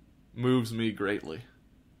moves me greatly.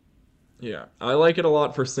 Yeah, I like it a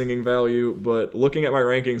lot for singing value, but looking at my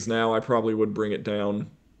rankings now, I probably would bring it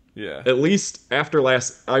down. Yeah. At least after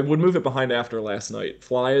last, I would move it behind After Last Night.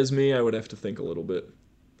 Fly As Me, I would have to think a little bit.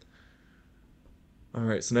 All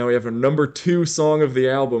right, so now we have a number 2 song of the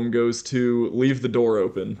album goes to Leave the Door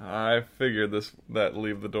Open. I figured that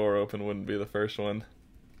Leave the Door Open wouldn't be the first one.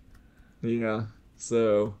 Yeah,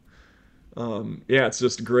 so yeah, it's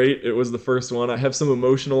just great. It was the first one. I have some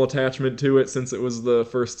emotional attachment to it since it was the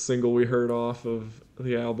first single we heard off of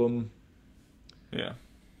the album. Yeah.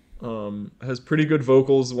 Has pretty good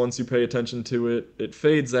vocals once you pay attention to it. It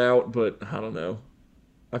fades out, but I don't know.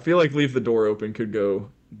 I feel like Leave the Door Open could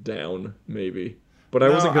go down, maybe. But I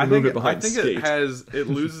No, wasn't gonna move it I behind think Skate. it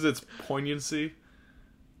loses its poignancy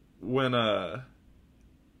when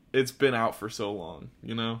it's been out for so long,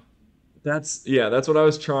 you know? That's yeah, that's what I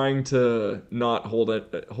was trying to not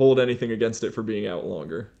hold anything against it for being out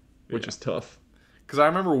longer, which Yeah. is tough. Cuz I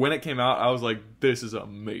remember when it came out, I was like this is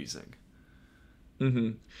amazing.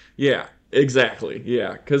 Hmm. Yeah, exactly.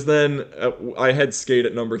 Yeah, because then I had Skate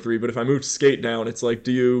at number 3, but if I moved Skate down, it's like,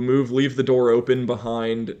 do you move Leave the Door Open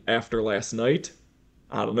behind After Last Night?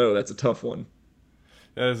 I don't know. That's a tough one.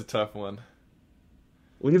 That is a tough one.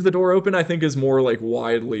 Leave the Door Open, I think, is more like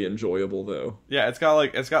widely enjoyable though. Yeah, it's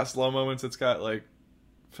got slow moments, it's got like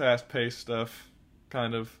fast-paced stuff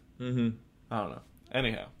kind of. Hmm. I don't know.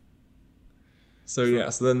 Anyhow. So So yeah,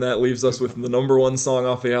 so then that leaves us with the number 1 song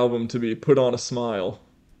off the album to be Put on a Smile,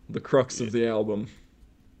 the crux of the album,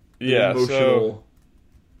 the yeah, so emotional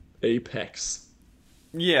apex.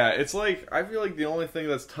 yeah, it's like I feel like the only thing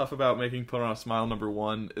that's tough about making Put on a Smile number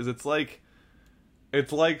 1 is it's like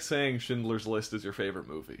saying Schindler's List is your favorite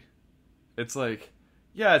movie. It's like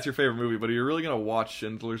yeah, it's your favorite movie, but are you really going to watch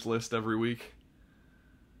Schindler's List every week?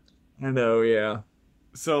 I know, yeah.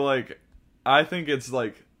 So like I think it's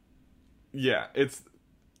like yeah, it's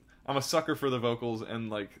I'm a sucker for the vocals and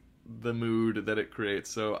like the mood that it creates.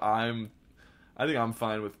 So I think I'm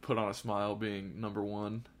fine with Put on a Smile being number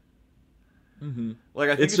 1. Hmm. Like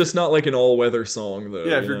I think It's just not like an all-weather song though,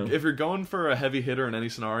 yeah, you know. if you're going for a heavy hitter in any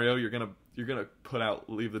scenario, you're gonna put out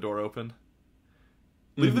Leave the Door Open.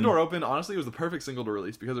 Leave the Hmm. Door Open, honestly, was the perfect single to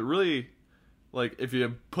release because it really, like, if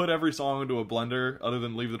you put every song into a blender other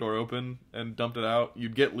than Leave the Door Open and dumped it out,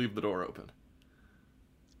 you'd get Leave the Door Open.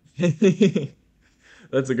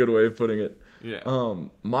 That's a good way of putting it. Yeah,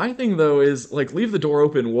 My thing though is like Leave the Door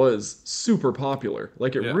Open was super popular.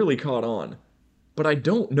 Like it yeah. really caught on. But I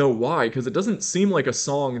don't know why, because it doesn't seem like a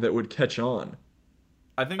song that would catch on.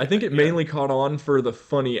 I I think, think it yeah, mainly caught on for the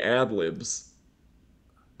funny ad libs.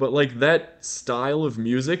 but like that style of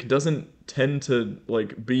music doesn't tend to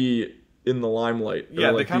like be in the limelight or Yeah,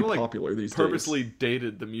 they like be kind of like popular these days. purposely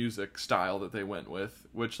dated the music style that they went with,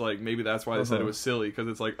 which like maybe that's why they said it Uh-huh. was silly because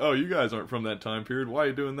it's like, oh, you guys aren't from that time period. Why are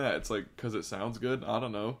you doing that? It's like because it sounds good. I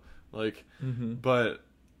don't know, like, Mm-hmm. but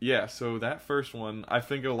yeah. So that first one, I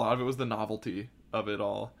think a lot of it was the novelty of it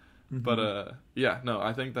all, but Mm-hmm. yeah, no,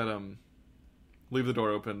 I think that leave the door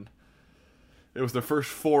open. It was their first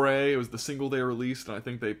foray. It was the single they released, and I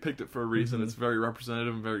think they picked it for a reason. Mm-hmm. It's very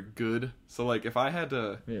representative and very good. So like, Yeah. if I had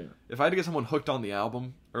to get someone hooked on the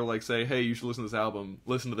album, or like say, hey, you should listen to this album,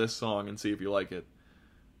 listen to this song and see if you like it,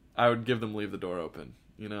 I would give them Leave the Door Open.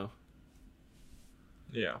 You know,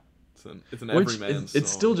 Yeah. it's an Which everyman's it's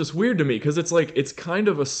still song. just weird to me because it's like it's kind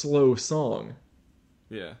of a slow song.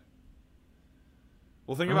 Yeah.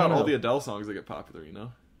 Well, think I don't about all the know. Adele songs that get popular. You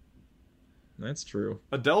know, That's true.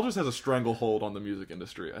 Adele just has a stranglehold on the music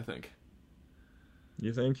industry. I think.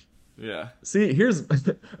 You think? Yeah. See, here's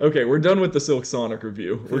okay, we're done with the Silk Sonic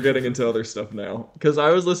review. We're getting into other stuff now. Because I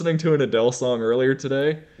was listening to an Adele song earlier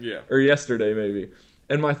today, Yeah. or yesterday maybe,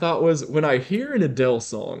 and my thought was when I hear an Adele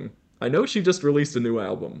song, I know she just released a new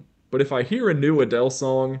album, but if I hear a new Adele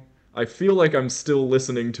song, I feel like I'm still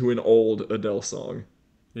listening to an old Adele song.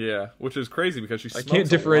 Yeah. Which is crazy because she I can't smokes a lot.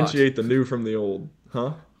 differentiate the new from the old.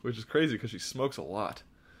 Huh? Which is crazy because she smokes a lot.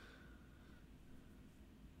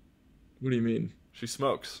 What do you mean? She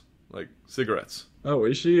smokes like cigarettes. Oh,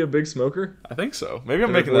 is she a big smoker? I think so. Maybe I'm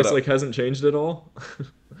And her making that voice up. like hasn't changed at all?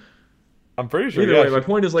 I'm pretty sure. Either Yeah. way, my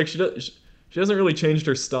point is like she hasn't really changed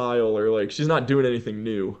her style or like she's not doing anything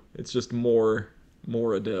new. It's just more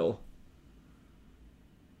Adele.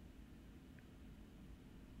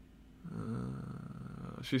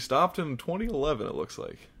 She stopped in 2011. It looks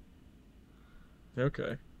like.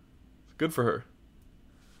 Okay. Good for her.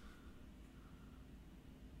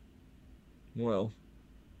 Well,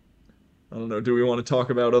 I don't know. Do we want to talk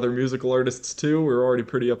about other musical artists too? We're already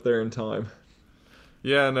pretty up there in time.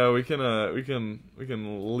 Yeah. No. We can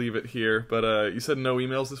leave it here. But you said no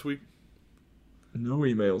emails this week. No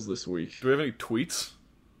emails this week. Do we have any tweets?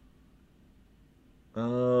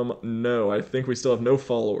 No, I think we still have no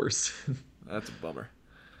followers. That's a bummer.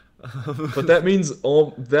 But that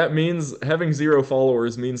means having zero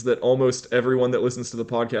followers means that almost everyone that listens to the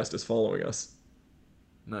podcast is following us.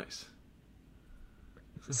 Nice.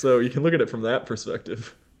 So you can look at it from that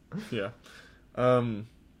perspective. Yeah. Um.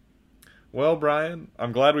 Well, Brian,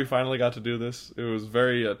 I'm glad we finally got to do this. It was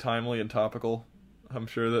very timely and topical. I'm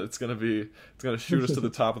sure that it's gonna shoot us to the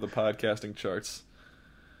top of the podcasting charts.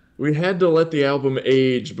 We had to let the album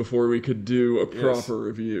age before we could do a Yes. proper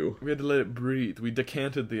review. We had to let it breathe. We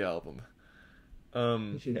decanted the album.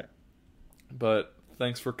 Yeah. But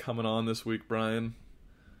thanks for coming on this week, Brian.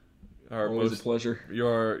 Our Always a most pleasure.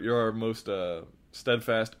 you're our most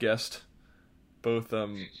steadfast guest, both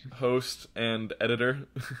host and editor.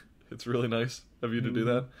 It's really nice of you to do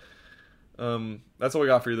that. That's all we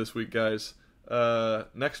got for you this week, guys.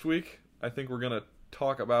 Next week, I think we're gonna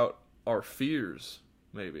talk about our fears,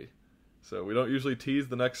 maybe. So we don't usually tease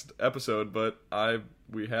the next episode, but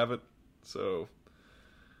we have it. So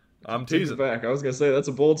I'm Take it teasing. back. I was gonna say that's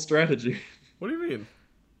a bold strategy. What do you mean?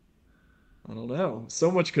 I don't know.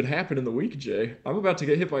 So much could happen in the week, Jay. I'm about to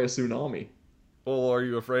get hit by a tsunami. Well, are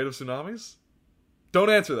you afraid of tsunamis? Don't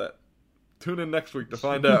answer that. Tune in next week to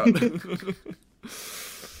find out.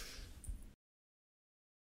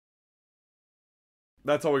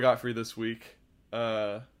 That's all we got for you this week.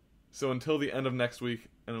 So until the end of next week,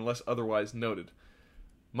 and unless otherwise noted,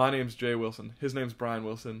 my name's Jay Wilson. His name's Brian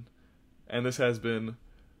Wilson. And this has been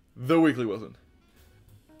The Weekly Wilson.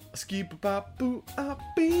 Skee-ba-ba-boo,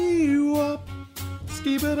 ah-bee-wop.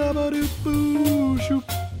 Skee-ba-da-ba-doo-boo, shoop.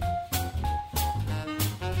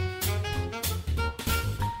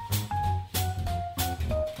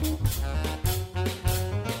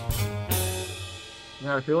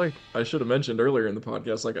 Yeah, I feel like I should have mentioned earlier in the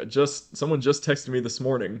podcast. Like, someone just texted me this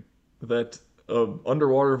morning that a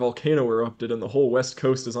underwater volcano erupted and the whole West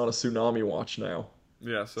Coast is on a tsunami watch now.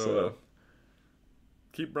 Yeah, so So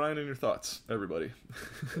keep Brian in your thoughts, everybody.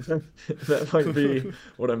 that might be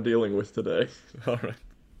what I'm dealing with today. All right.